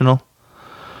international.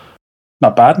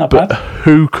 Not bad.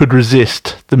 Who could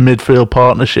resist the midfield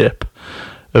partnership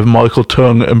of Michael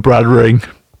Tongue and Brad Ring?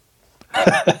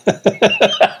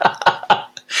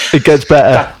 It gets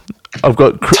better. I've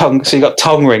got Tongue. So you got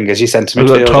Tongue Ring as your centre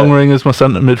midfielder. I've got Tongue Ring as my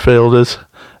centre midfielders,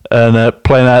 and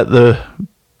playing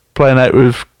out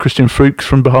with Christian Fuchs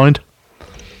from behind.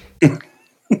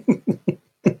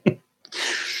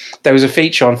 There was a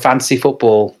feature on Fantasy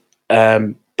Football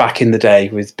back in the day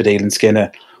with Badil and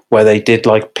Skinner where they did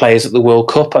like players at the World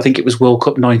Cup. I think it was World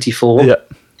Cup '94. Yeah.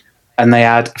 And they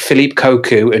had Philippe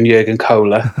Cocu and Jurgen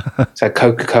Kohler, so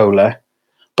Coca-Cola.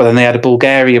 But then they had a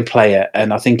Bulgarian player,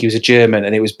 and I think he was a German,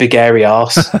 and it was Big Airy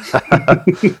Arse.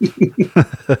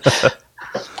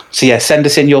 So yeah, send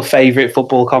us in your favourite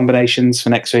football combinations for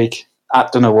next week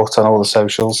at Dunno What on all the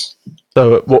socials.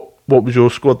 So what was your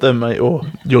squad then, mate, or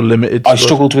your limited squad? I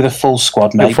struggled with a full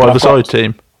squad, mate. Your five-a-side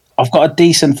team? I've got a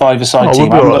decent five-a-side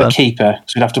team. I haven't got a keeper,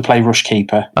 so we'd have to play rush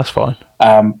keeper. That's fine.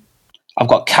 I've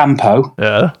got Campo.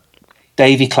 Yeah.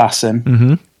 Davy Klassen.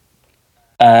 Mm-hmm.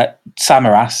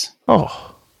 Samaras. Oh.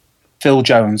 Phil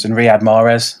Jones and Riyad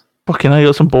Mahrez. Fucking hell, you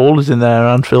got some ballers in there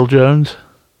and Phil Jones.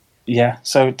 Yeah,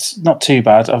 so it's not too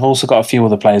bad. I've also got a few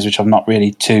other players which I'm not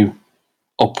really too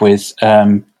up with.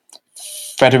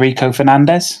 Federico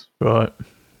Fernandez. Right.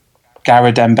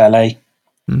 Gara Dembele.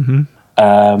 Mm-hmm.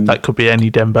 That could be any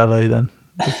Dembele then.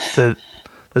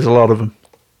 There's a lot of them.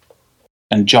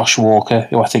 And Josh Walker,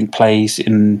 who I think plays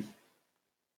in...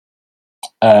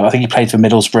 I think he played for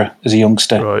Middlesbrough as a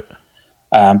youngster. Right.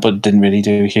 But didn't really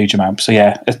do a huge amount. So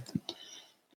yeah,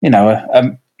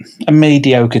 a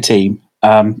mediocre team.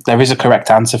 There is a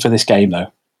correct answer for this game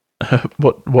though.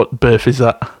 What berth is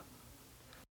that?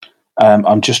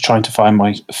 I'm just trying to find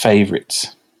my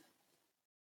favourites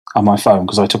on my phone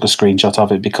because I took a screenshot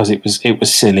of it because it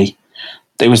was silly.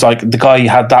 It was like the guy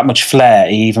had that much flair.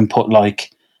 He even put like,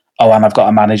 oh, and I've got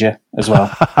a manager as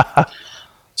well.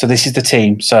 So this is the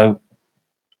team. So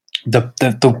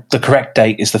the correct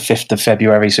date is the 5th of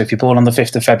February. So if you're born on the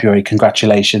 5th of February,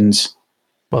 congratulations.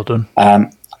 Well done.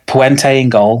 Puente in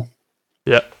goal.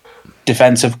 Yeah.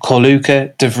 Defense of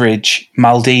Korluka, De Vrij,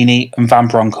 Maldini and Van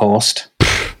Bronckhorst.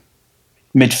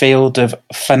 Midfield of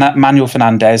Manuel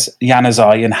Fernandes,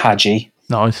 Januzaj and Hadji.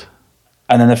 Nice.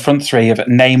 And then the front three of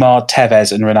Neymar,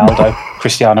 Tevez and Ronaldo,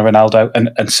 Cristiano Ronaldo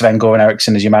and Sven-Goran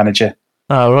Eriksson as your manager.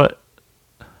 Oh, right.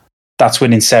 That's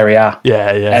winning Serie A. Yeah.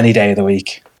 Any day of the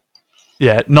week.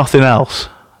 Yeah, nothing else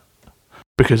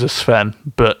because of Sven,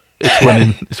 but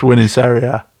it's winning Serie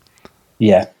A.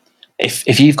 Yeah.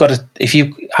 If you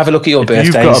have a look at your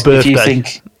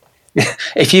birthdays,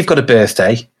 if you've got a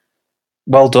birthday,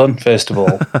 well done, first of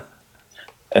all.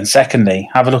 And secondly,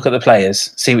 have a look at the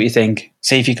players, see what you think,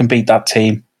 see if you can beat that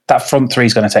team. That front three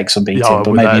is going to take some beating,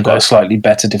 but maybe you've got a slightly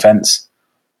better defence.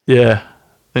 Yeah,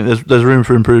 I think there's room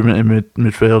for improvement in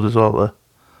midfield as well there.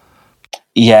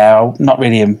 Yeah, not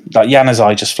really. Like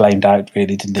Januzaj just flamed out,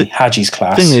 really, didn't he? Hadji's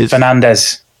class. Thing is,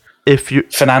 Fernandes,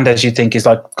 you think is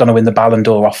like going to win the Ballon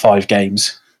d'Or off 5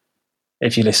 games,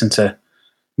 if you listen to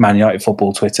Man United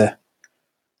football Twitter.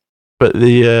 But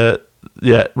with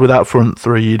that front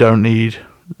three, you don't need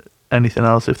anything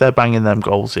else. If they're banging them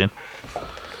goals in,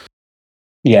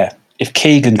 yeah. If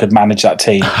Keegan could manage that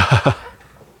team,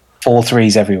 4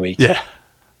 threes every week, yeah,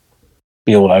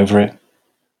 be all over it.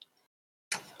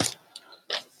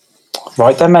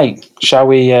 Right then, mate. Shall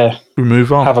we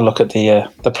move on? Have a look at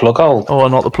the plug hole. Oh,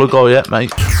 not the plug hole yet,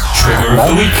 mate. Trigger of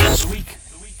the week.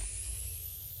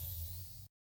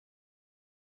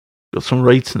 Got some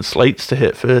rates and slates to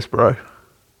hit first, bro.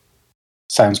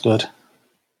 Sounds good.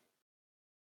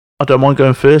 I don't mind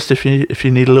going first if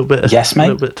you need a little bit. Yes, mate. A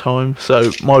little bit of time. So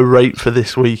my rate for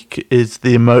this week is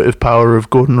the emotive power of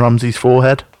Gordon Ramsay's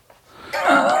forehead.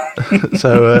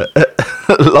 So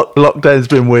lockdown's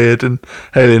been weird, and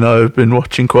Haley and I have been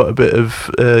watching quite a bit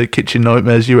of Kitchen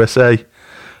Nightmares USA,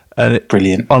 and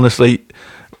brilliant. Honestly,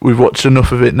 we've watched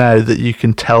enough of it now that you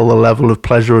can tell the level of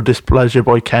pleasure or displeasure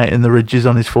by counting the ridges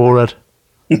on his forehead.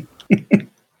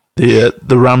 The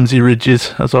Ramsay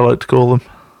ridges, as I like to call them.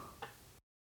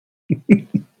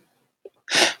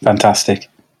 Fantastic.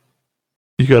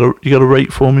 You got a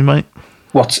rate for me, mate?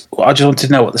 I just wanted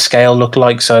to know what the scale looked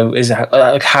like. So is it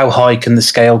like how high can the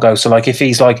scale go? So like if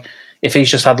he's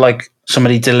just had like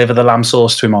somebody deliver the lamb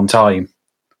sauce to him on time,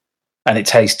 and it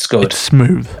tastes good. It's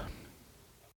smooth.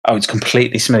 Oh, it's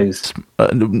completely smooth.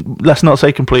 Let's not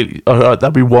say completely.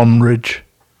 That'd be one ridge.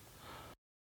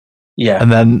 Yeah.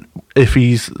 And then if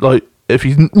he's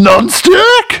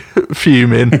non-stick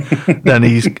fuming, then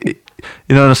he's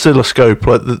an oscilloscope,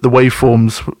 like the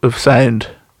waveforms of sound.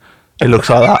 It looks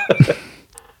like that.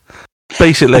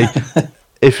 Basically,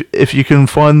 if you can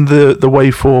find the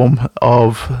waveform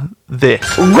of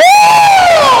this,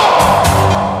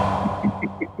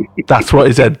 that's what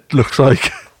his head looks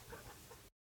like.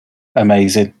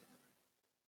 Amazing.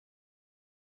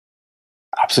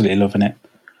 Absolutely loving it.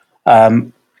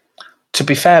 To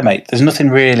be fair, mate, there's nothing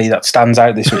really that stands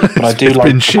out this week, but I do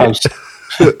like the post.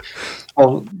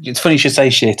 Well, it's funny you should say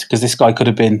shit, because this guy could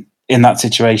have been in that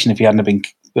situation if he hadn't been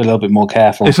a little bit more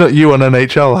careful. It's not you on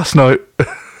NHL last night.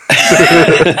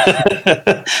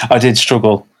 I did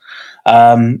struggle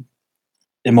in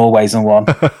more ways than one.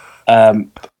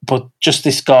 But just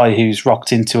this guy who's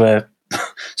rocked into a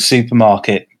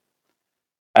supermarket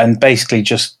and basically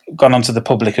just gone onto the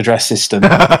public address system.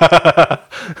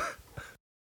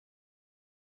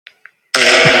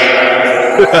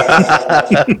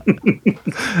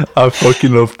 I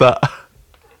fucking love that.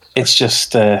 It's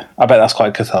just, I bet that's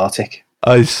quite cathartic.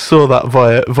 I saw that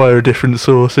via a different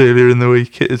source earlier in the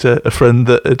week. It was a friend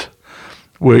that had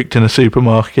worked in a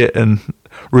supermarket and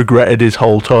regretted his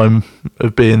whole time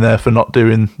of being there for not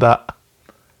doing that.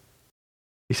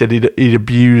 He said he'd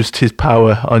abused his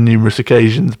power on numerous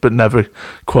occasions, but never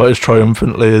quite as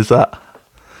triumphantly as that.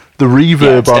 The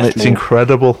reverb on it's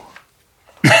incredible.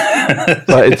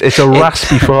 Like it's a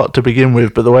raspy fart to begin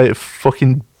with, but the way it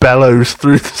fucking bellows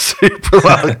through the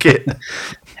supermarket.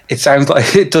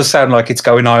 It does sound like it's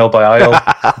going aisle by aisle.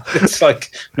 It's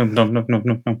like num num num num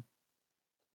num num.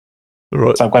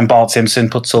 Right. It's like when Bart Simpson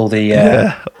puts all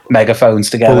the megaphones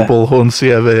together. All the horns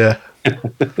together, yeah.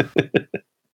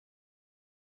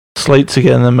 Slates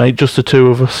again then, mate. Just the two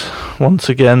of us once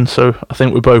again, so I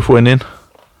think we're both winning.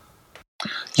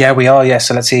 Yeah, we are, yeah.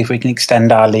 So let's see if we can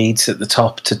extend our leads at the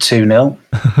top to 2-0.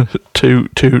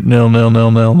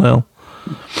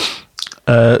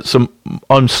 2-0-0-0-0-0. So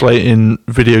I'm slating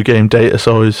video game data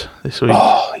size this week.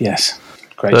 Oh, yes.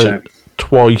 Great show.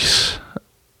 Twice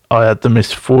I had the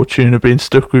misfortune of being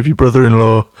stuck with your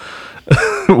brother-in-law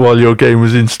while your game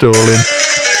was installing.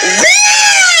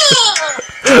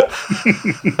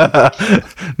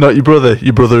 Not your brother,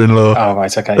 your brother-in-law. Oh,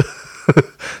 right, okay.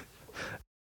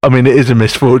 I mean, it is a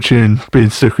misfortune being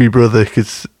stuck with your brother,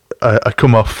 because I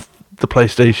come off the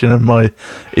PlayStation and my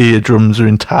eardrums are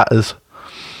in tatters.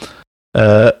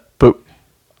 But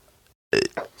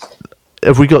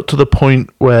have we got to the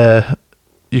point where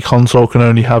your console can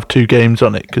only have 2 games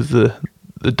on it because the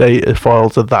data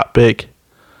files are that big?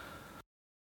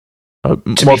 To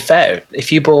be fair,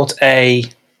 if you bought a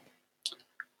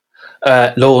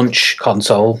launch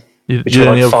console, which is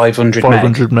like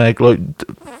 500 meg, like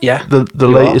yeah, the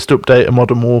latest update of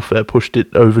Modern Warfare pushed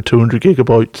it over 200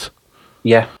 gigabytes.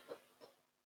 Yeah.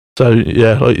 So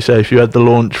yeah, like you say, if you had the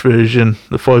launch version,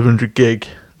 the 500 gig,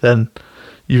 then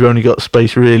you've only got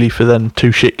space really for then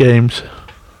 2 shit games.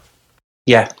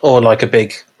 Yeah, or like a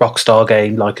big Rockstar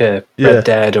game, like a Red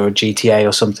Dead or a GTA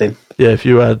or something. Yeah, if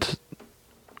you had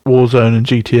Warzone and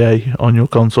GTA on your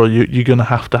console, you're going to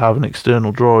have an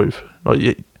external drive,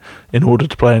 like in order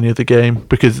to play any other game,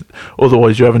 because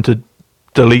otherwise you're having to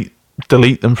delete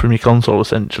them from your console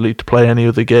essentially to play any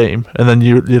other game, and then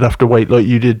you'd have to wait like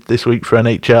you did this week for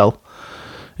NHL.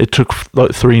 It took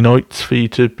like 3 nights for you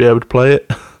to be able to play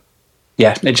it.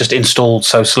 Yeah, it just installed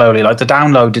so slowly. Like the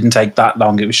download didn't take that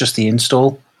long; it was just the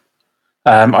install.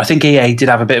 I think EA did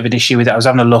have a bit of an issue with it. I was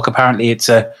having a look. Apparently, it's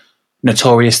a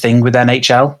notorious thing with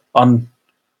NHL on.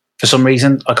 For some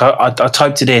reason, like I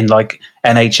typed it in, like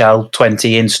NHL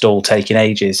 20 install taking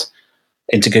ages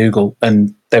into Google,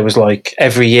 and there was like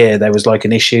every year there was like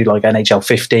an issue, like NHL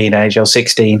 15, NHL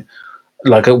 16.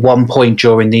 Like at one point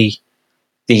during the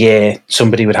year,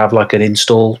 somebody would have like an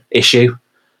install issue.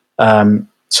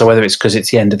 So whether it's because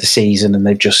it's the end of the season and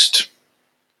they've just,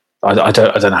 I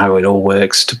don't know how it all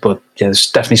works, but yeah, there's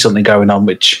definitely something going on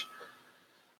which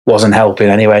wasn't helping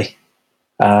anyway.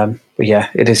 But yeah,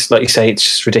 it is, like you say, it's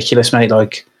just ridiculous, mate.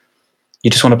 Like, you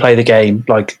just want to play the game.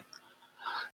 Like,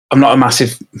 I'm not a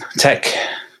massive tech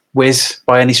whiz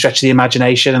by any stretch of the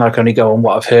imagination, and I can only go on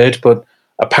what I've heard, but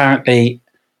apparently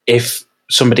if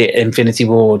somebody at Infinity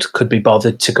Ward could be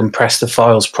bothered to compress the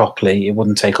files properly, it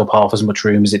wouldn't take up half as much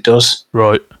room as it does.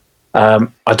 Right. I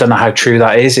don't know how true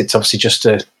that is. It's obviously just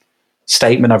a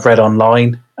statement I've read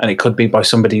online, and it could be by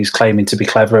somebody who's claiming to be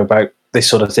clever about this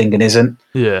sort of thing and isn't.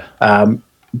 Yeah.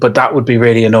 But that would be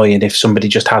really annoying if somebody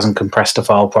just hasn't compressed a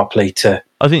file properly to...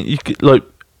 I think you could, like...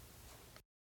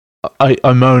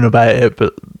 I moan about it,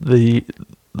 but the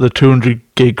 200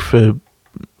 gig for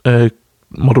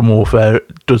Modern Warfare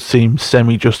does seem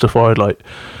semi-justified, like,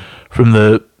 from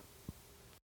the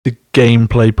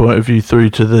gameplay point of view through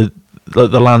to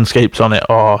the landscapes on it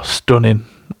are stunning.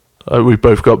 We've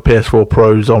both got PS4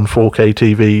 Pros on 4K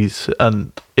TVs,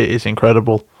 and it is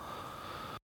incredible.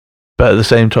 But at the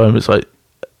same time, it's like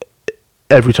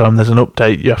every time there's an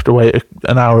update, you have to wait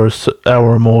an hour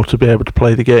or more to be able to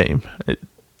play the game. It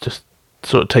just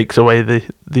sort of takes away the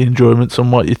enjoyment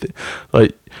somewhat.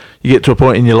 Like you get to a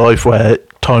point in your life where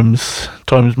time's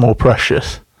more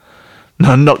precious.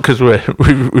 No, not because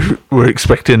we're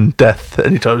expecting death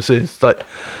anytime soon. It's like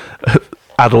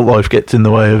adult life gets in the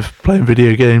way of playing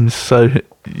video games, so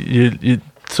you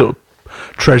sort of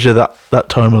treasure that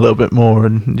time a little bit more,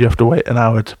 and you have to wait an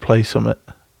hour to play something.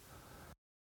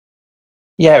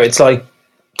 Yeah, it's like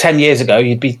 10 years ago,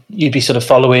 you'd be sort of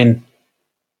following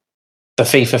the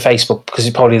FIFA Facebook, because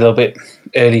it's probably a little bit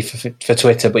early for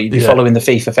Twitter, but you'd be following the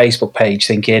FIFA Facebook page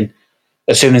thinking,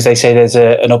 as soon as they say there's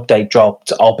an update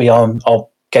dropped, I'll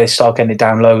start getting it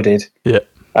downloaded. Yeah.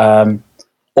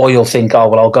 Or you'll think, oh,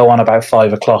 well, I'll go on about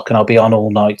 5 o'clock and I'll be on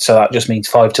all night. So that just means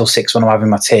 5 till 6 when I'm having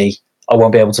my tea, I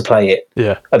won't be able to play it.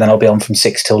 Yeah. And then I'll be on from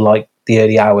 6 till like the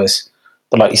early hours.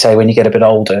 But like you say, when you get a bit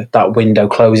older, that window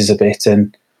closes a bit.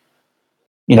 And,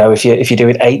 you know, if you do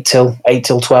it 8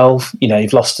 till 12, you know,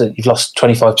 you've lost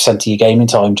 25% of your gaming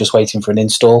time just waiting for an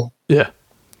install. Yeah.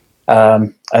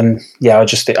 And yeah, I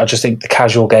just think the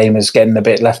casual gamer's getting a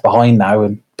bit left behind now,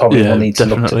 and probably will need to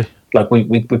look to, like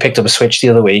we picked up a Switch the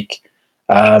other week,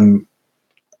 and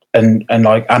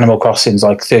like Animal Crossing's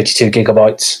like 32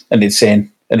 gigabytes, and it's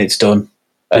in and it's done,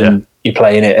 and you're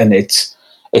playing it, and it's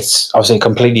obviously a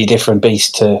completely different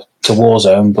beast to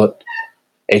Warzone, but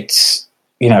it's,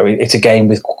 you know, it's a game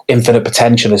with infinite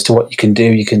potential as to what you can do.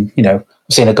 You can, you know,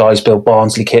 I've seen a guys build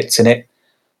Barnsley kits in it.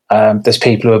 There's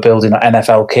people who are building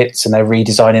NFL kits and they're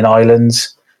redesigning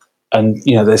islands, and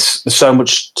you know, there's so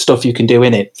much stuff you can do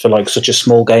in it for like such a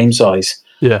small game size.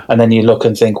 Yeah. And then you look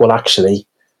and think, well, actually,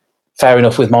 fair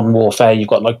enough. With Modern Warfare, you've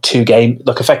got like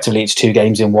effectively it's 2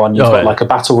 games in one. You've got like a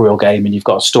battle royale game, and you've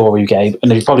got a story game,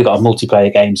 and then you've probably got a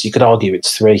multiplayer game. So you could argue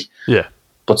it's 3. Yeah.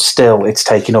 But still, it's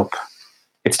taking up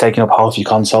half your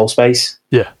console space.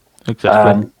 Yeah,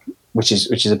 exactly. Which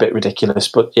is a bit ridiculous.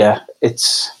 But yeah,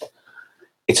 it's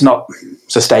not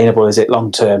sustainable, is it,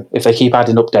 long term? If they keep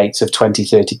adding updates of 20,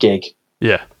 30 gig,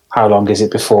 how long is it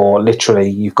before literally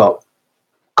you've got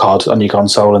COD on your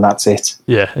console and that's it?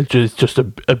 Yeah, it's just a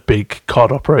big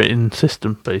COD operating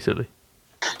system, basically.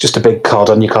 Just a big COD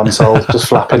on your console, just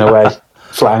flapping away,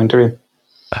 floundering.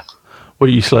 What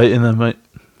are you slating then, mate?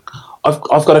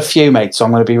 I've got a few, mate, so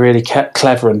I'm going to be really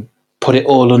clever and put it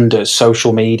all under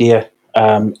social media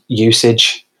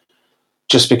usage.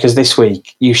 Just because this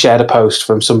week you shared a post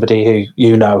from somebody who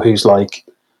you know who's like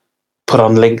put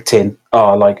on LinkedIn,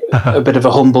 like a bit of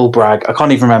a humble brag. I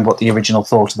can't even remember what the original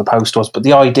thought of the post was, but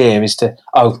the idea is to,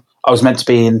 I was meant to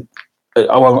be in,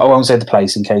 I won't say the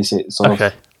place in case it sort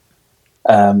of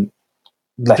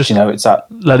lets you know it's that.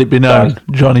 Let it be known,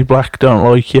 Johnny Black don't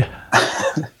like you.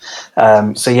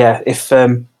 So yeah, if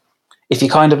you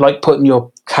kind of like putting your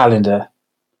calendar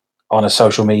on a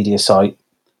social media site,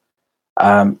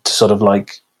 to sort of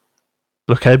like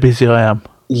look how busy I am.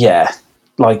 Yeah,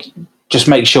 like just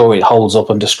make sure it holds up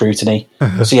under scrutiny.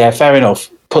 So yeah, fair enough.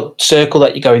 Circle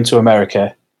that you're going to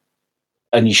America,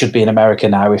 and you should be in America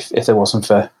now if there wasn't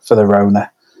for the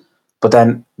Rona. But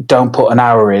then don't put an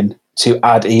hour in to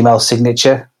add email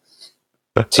signature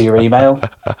to your email,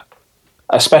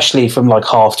 especially from like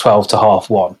 12:30 to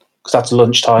 1:30, because that's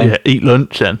lunchtime. Yeah, eat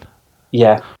lunch then.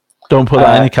 Yeah. Don't put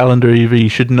that in a calendar either. You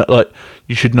should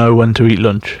know when to eat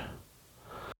lunch.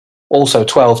 Also,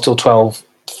 12 till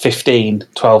 12:15,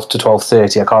 12 to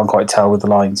 12:30. I can't quite tell with the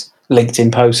lines.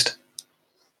 LinkedIn post.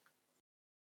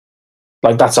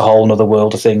 Like that's a whole other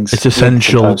world of things. It's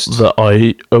essential that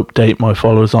I update my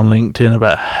followers on LinkedIn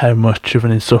about how much of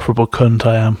an insufferable cunt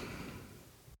I am.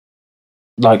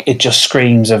 Like it just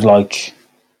screams of like.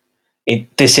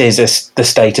 This is the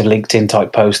state of LinkedIn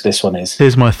type post. This one is.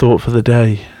 Here's my thought for the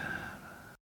day.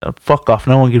 Fuck off.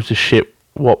 No one gives a shit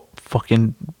what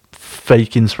fucking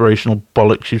fake inspirational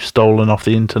bollocks you've stolen off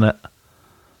the internet.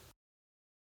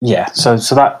 Yeah, so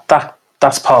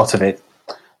that's part of it.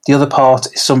 The other part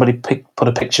is somebody put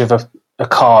a picture of a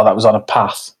car that was on a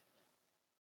path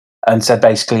and said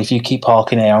basically, if you keep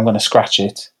parking here, I'm going to scratch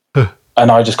it. And And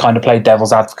I just kind of played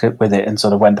devil's advocate with it and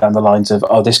sort of went down the lines of,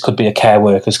 oh, this could be a care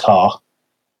worker's car.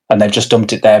 And they've just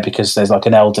dumped it there because there's like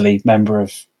an elderly member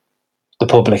of the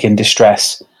public in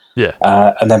distress. Yeah.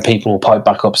 And then people will pipe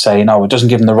back up saying, oh, it doesn't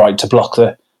give them the right to block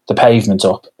the pavement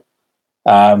up.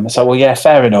 So, well, yeah,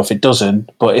 fair enough, it doesn't.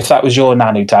 But if that was your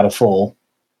nan who'd had a fall,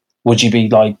 would you be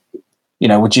like,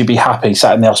 would you be happy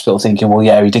sat in the hospital thinking, well,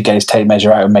 yeah, he did get his tape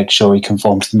measure out and make sure he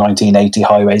conformed to the 1980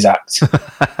 Highways Act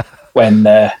when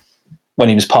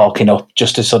he was parking up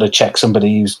just to sort of check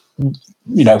somebody who's,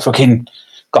 fucking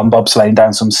gone bobsleighing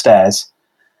down some stairs.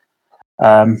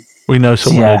 We know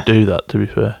someone who'd do that, to be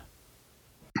fair.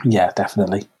 Yeah,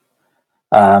 definitely.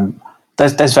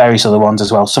 There's various other ones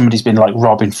as well. Somebody's been like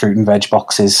robbing fruit and veg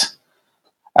boxes.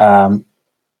 And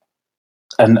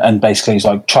basically it's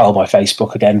like trial by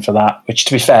Facebook again for that, which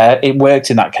to be fair, it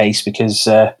worked in that case because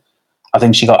I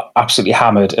think she got absolutely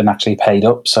hammered and actually paid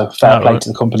up. So fair play to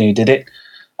the company who did it.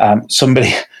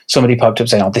 Somebody piped up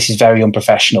saying, oh, this is very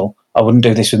unprofessional. I wouldn't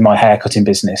do this with my haircutting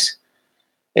business.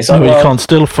 It's like, you can't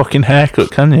steal a fucking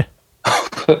haircut, can you?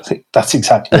 That's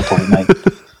exactly the point, mate.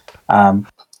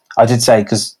 I did say,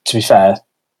 because to be fair,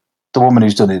 the woman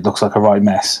who's done it looks like a right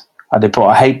mess. I did put,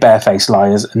 I hate barefaced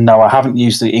liars. And no, I haven't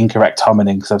used the incorrect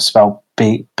homonym because I've spelled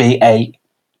B-E-A-R.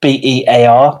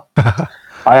 I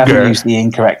haven't used the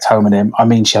incorrect homonym. I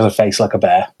mean, she has a face like a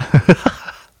bear.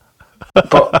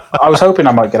 But I was hoping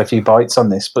I might get a few bites on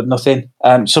this, but nothing.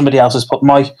 Somebody else has put,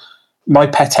 my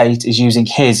pet hate is using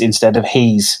his instead of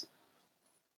he's.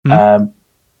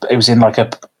 It was in like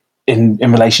in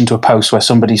relation to a post where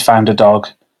somebody's found a dog,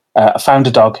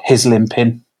 his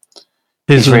limping.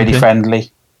 He's really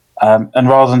friendly. And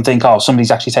rather than think, oh,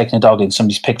 somebody's actually taken a dog in,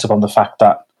 somebody's picked up on the fact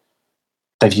that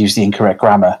they've used the incorrect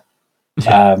grammar.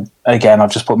 Yeah. Again,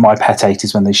 I've just put my pet hate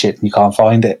is when they shit and you can't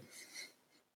find it.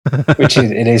 Which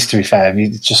it is, to be fair.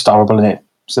 It's just horrible, isn't it?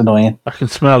 It's annoying. I can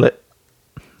smell it,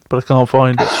 but I can't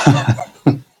find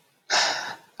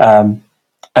it. And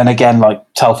again, like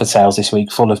Telford Sales this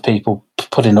week, full of people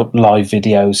putting up live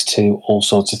videos to all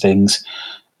sorts of things.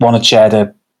 One had shared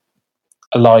a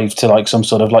live to like some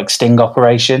sort of like sting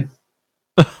operation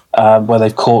where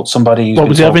they've caught somebody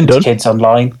who's been talking to kids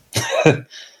online.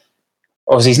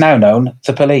 Or as he's now known,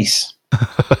 the police.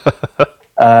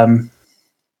 I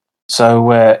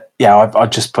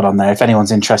just put on there, if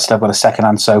anyone's interested, I've got a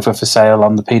second-hand sofa for sale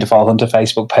on the Paedophile Hunter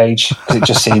Facebook page, because it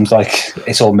just seems like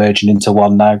it's all merging into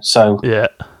one now. So yeah,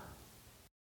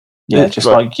 just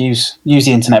like use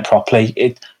the internet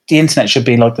properly. The internet should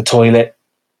be like the toilet.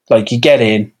 Like you get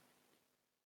in,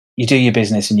 you do your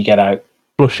business, and you get out.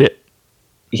 Flush it.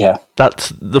 Yeah, that's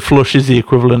the flush is the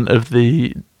equivalent of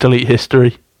the delete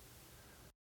history.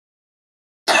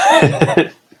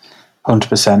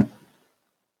 100%.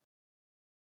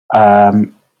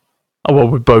 Well,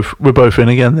 we're both in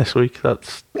again this week.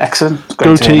 That's excellent.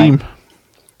 Go team. Hear,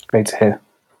 great to hear.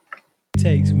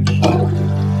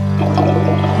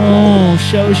 Oh,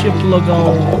 show us your plug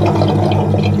hole.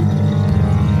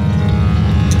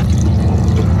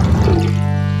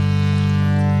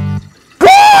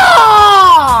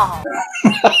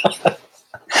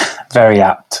 Very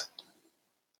apt.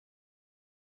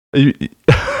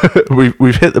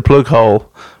 We've hit the plug hole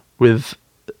with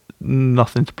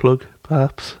nothing to plug,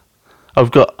 perhaps. I'll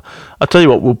tell you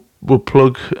what, we'll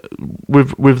plug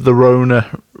with the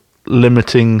Rona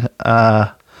limiting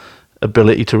our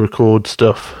ability to record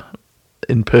stuff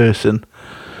in person.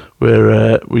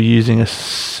 We're using a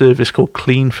service called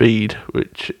CleanFeed,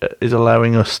 which is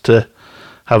allowing us to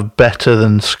have better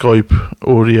than Skype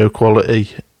audio quality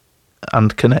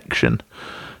and connection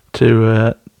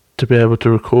to be able to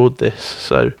record this.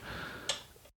 So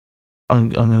I'm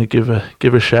going to give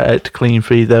a shout out to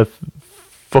CleanFeed. They're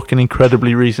fucking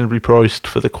incredibly reasonably priced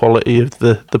for the quality of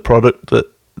the product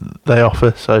that they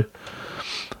offer. So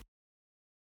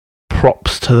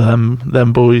props to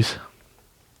them boys.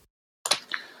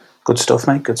 Good stuff,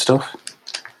 mate. Good stuff.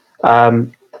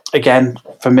 Again,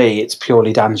 for me, it's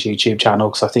purely Dan's YouTube channel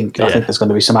because I think there's going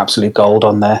to be some absolute gold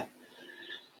on there.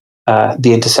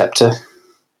 The Interceptor,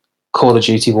 Call of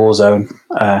Duty Warzone,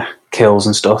 kills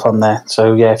and stuff on there.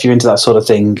 So yeah, if you're into that sort of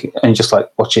thing and you just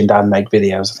like watching Dan make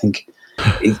videos, I think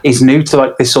he's new to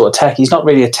like this sort of tech. He's not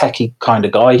really a techie kind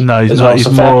of guy. No, he's not.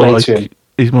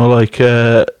 He's more like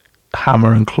a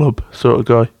Hammer and Club sort of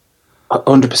guy.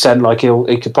 100%. Like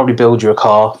he could probably build you a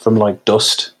car from like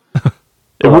dust.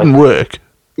 It wouldn't work.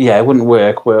 Yeah, it wouldn't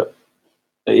work, but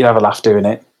you'd have a laugh doing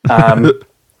it.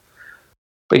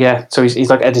 But yeah, so he's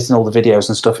like editing all the videos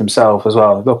and stuff himself as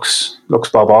well. It looks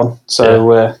bob on.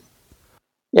 So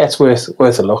it's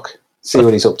worth a look. See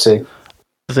what he's up to.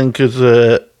 I think as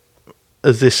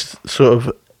this sort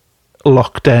of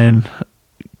lockdown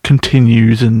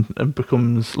continues and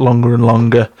becomes longer and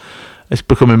longer, it's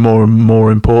becoming more and more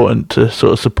important to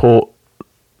sort of support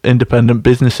independent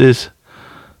businesses.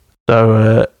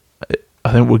 So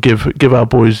I think we'll give our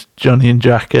boys Johnny and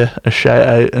Jack a shout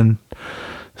out and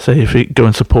say if you go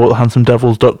and support the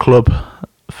handsomeDevils.club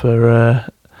for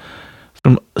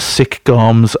some sick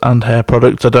garms and hair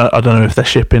products. I don't know if they're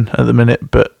shipping at the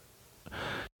minute, but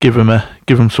give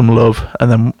them some love, and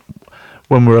then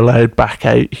when we're allowed back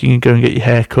out, you can go and get your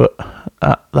hair cut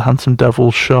at the Handsome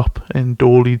Devils shop in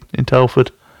Dawley in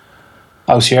Telford.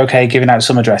 Oh, so you're okay giving out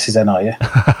some addresses then, are you?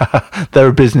 They're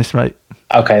a business, mate.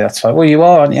 Okay, that's fine. Well, you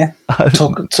are, aren't you? Do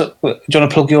you want to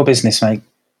plug your business, mate?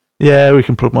 Yeah, we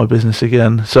can plug my business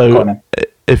again. So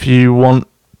if you want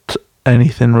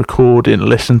anything recording,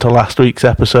 listen to last week's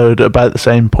episode about the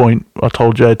same point. I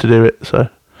told you how to do it, so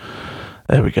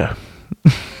there we go.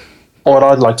 What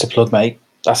I'd like to plug, mate,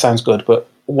 that sounds good, but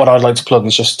what I'd like to plug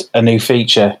is just a new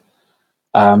feature.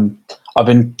 I've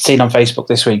been seeing on Facebook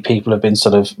this week, people have been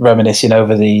sort of reminiscing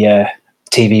over the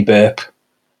TV burp,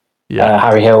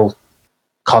 Harry Hill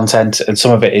content, and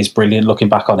some of it is brilliant looking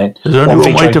back on it. There's only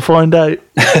one way to find out.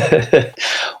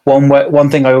 One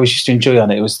thing I always used to enjoy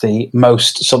on it was the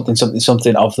most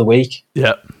something of the week.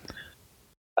 Yeah.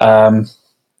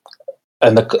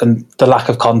 And the lack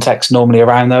of context normally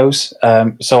around those.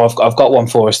 So I've got one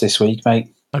for us this week,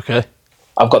 mate. Okay.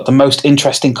 I've got the most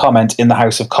interesting comment in the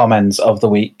House of Commons of the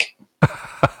week. Are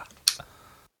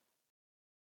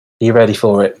you ready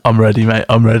for it? I'm ready, mate.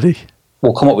 I'm ready.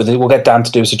 We'll come up with it. We'll get Dan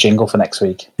to do us a jingle for next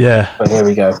week. Yeah. But here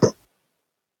we go.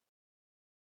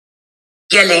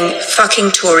 Yelling,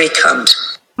 fucking Tory cunt.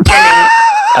 Yelling.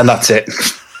 And that's it.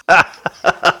 That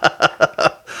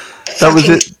was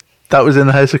it. That was in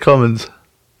the House of Commons.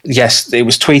 Yes, it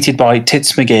was tweeted by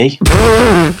Tits McGee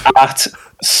at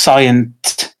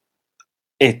Scientits.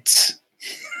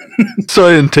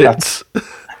 Scientits.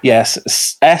 Yes,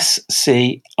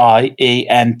 SCIENTITS.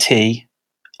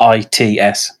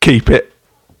 Keep it.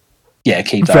 Yeah,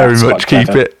 keep that. Very That's much quite keep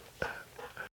clever. it.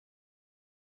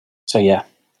 So yeah.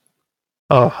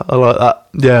 Oh, I like that.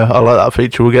 Yeah, I like that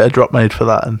feature. We'll get a drop made for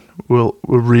that, and we'll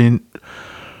bring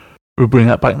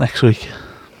that back next week.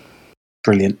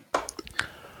 Brilliant.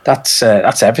 That's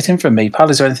everything from me,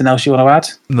 pal. Is there anything else you want to add?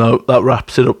 No, that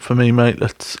wraps it up for me, mate.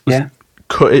 Let's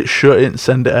cut it, shut it, and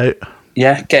send it out.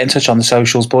 Yeah, get in touch on the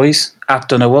socials, boys. At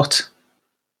Dunawhat.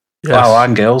 Yes. Oh,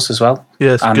 and girls as well.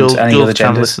 Yes, and girls, any girls other can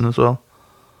genders. listen as well.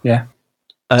 Yeah.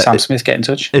 Sam Smith, get in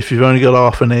touch. If you've only got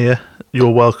half an ear,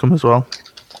 you're welcome as well.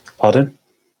 Pardon?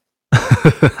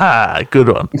 Good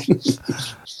one.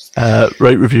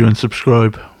 Rate, review, and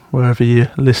subscribe wherever you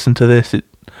listen to this. It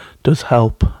does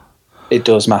help. It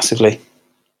does massively.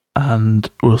 And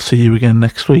we'll see you again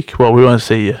next week. Well, we won't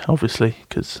see you, obviously,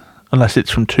 because unless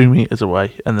it's from 2 meters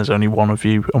away and there's only one of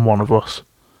you and one of us.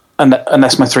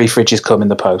 Unless my 3 fridges come in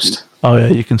the post. Oh yeah,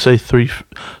 you can say 3.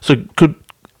 So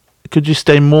could you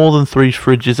stay more than 3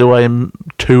 fridges away and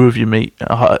 2 of you meet?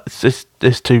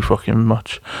 It's too fucking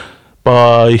much.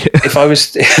 Bye. If I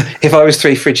was 3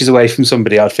 fridges away from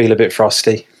somebody, I'd feel a bit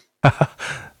frosty.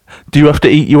 Do you have to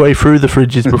eat your way through the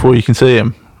fridges before you can see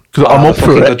him? Because I'm up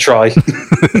for it. Good try.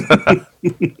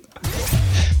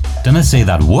 Didn't I say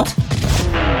that what?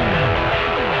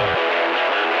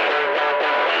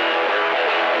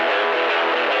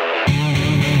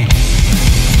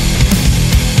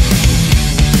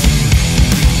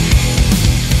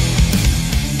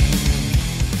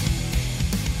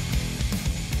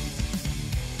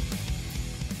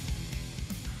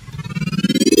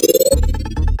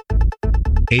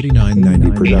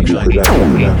 $89.90 production.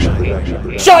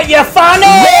 Shut your funny!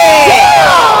 Yeah!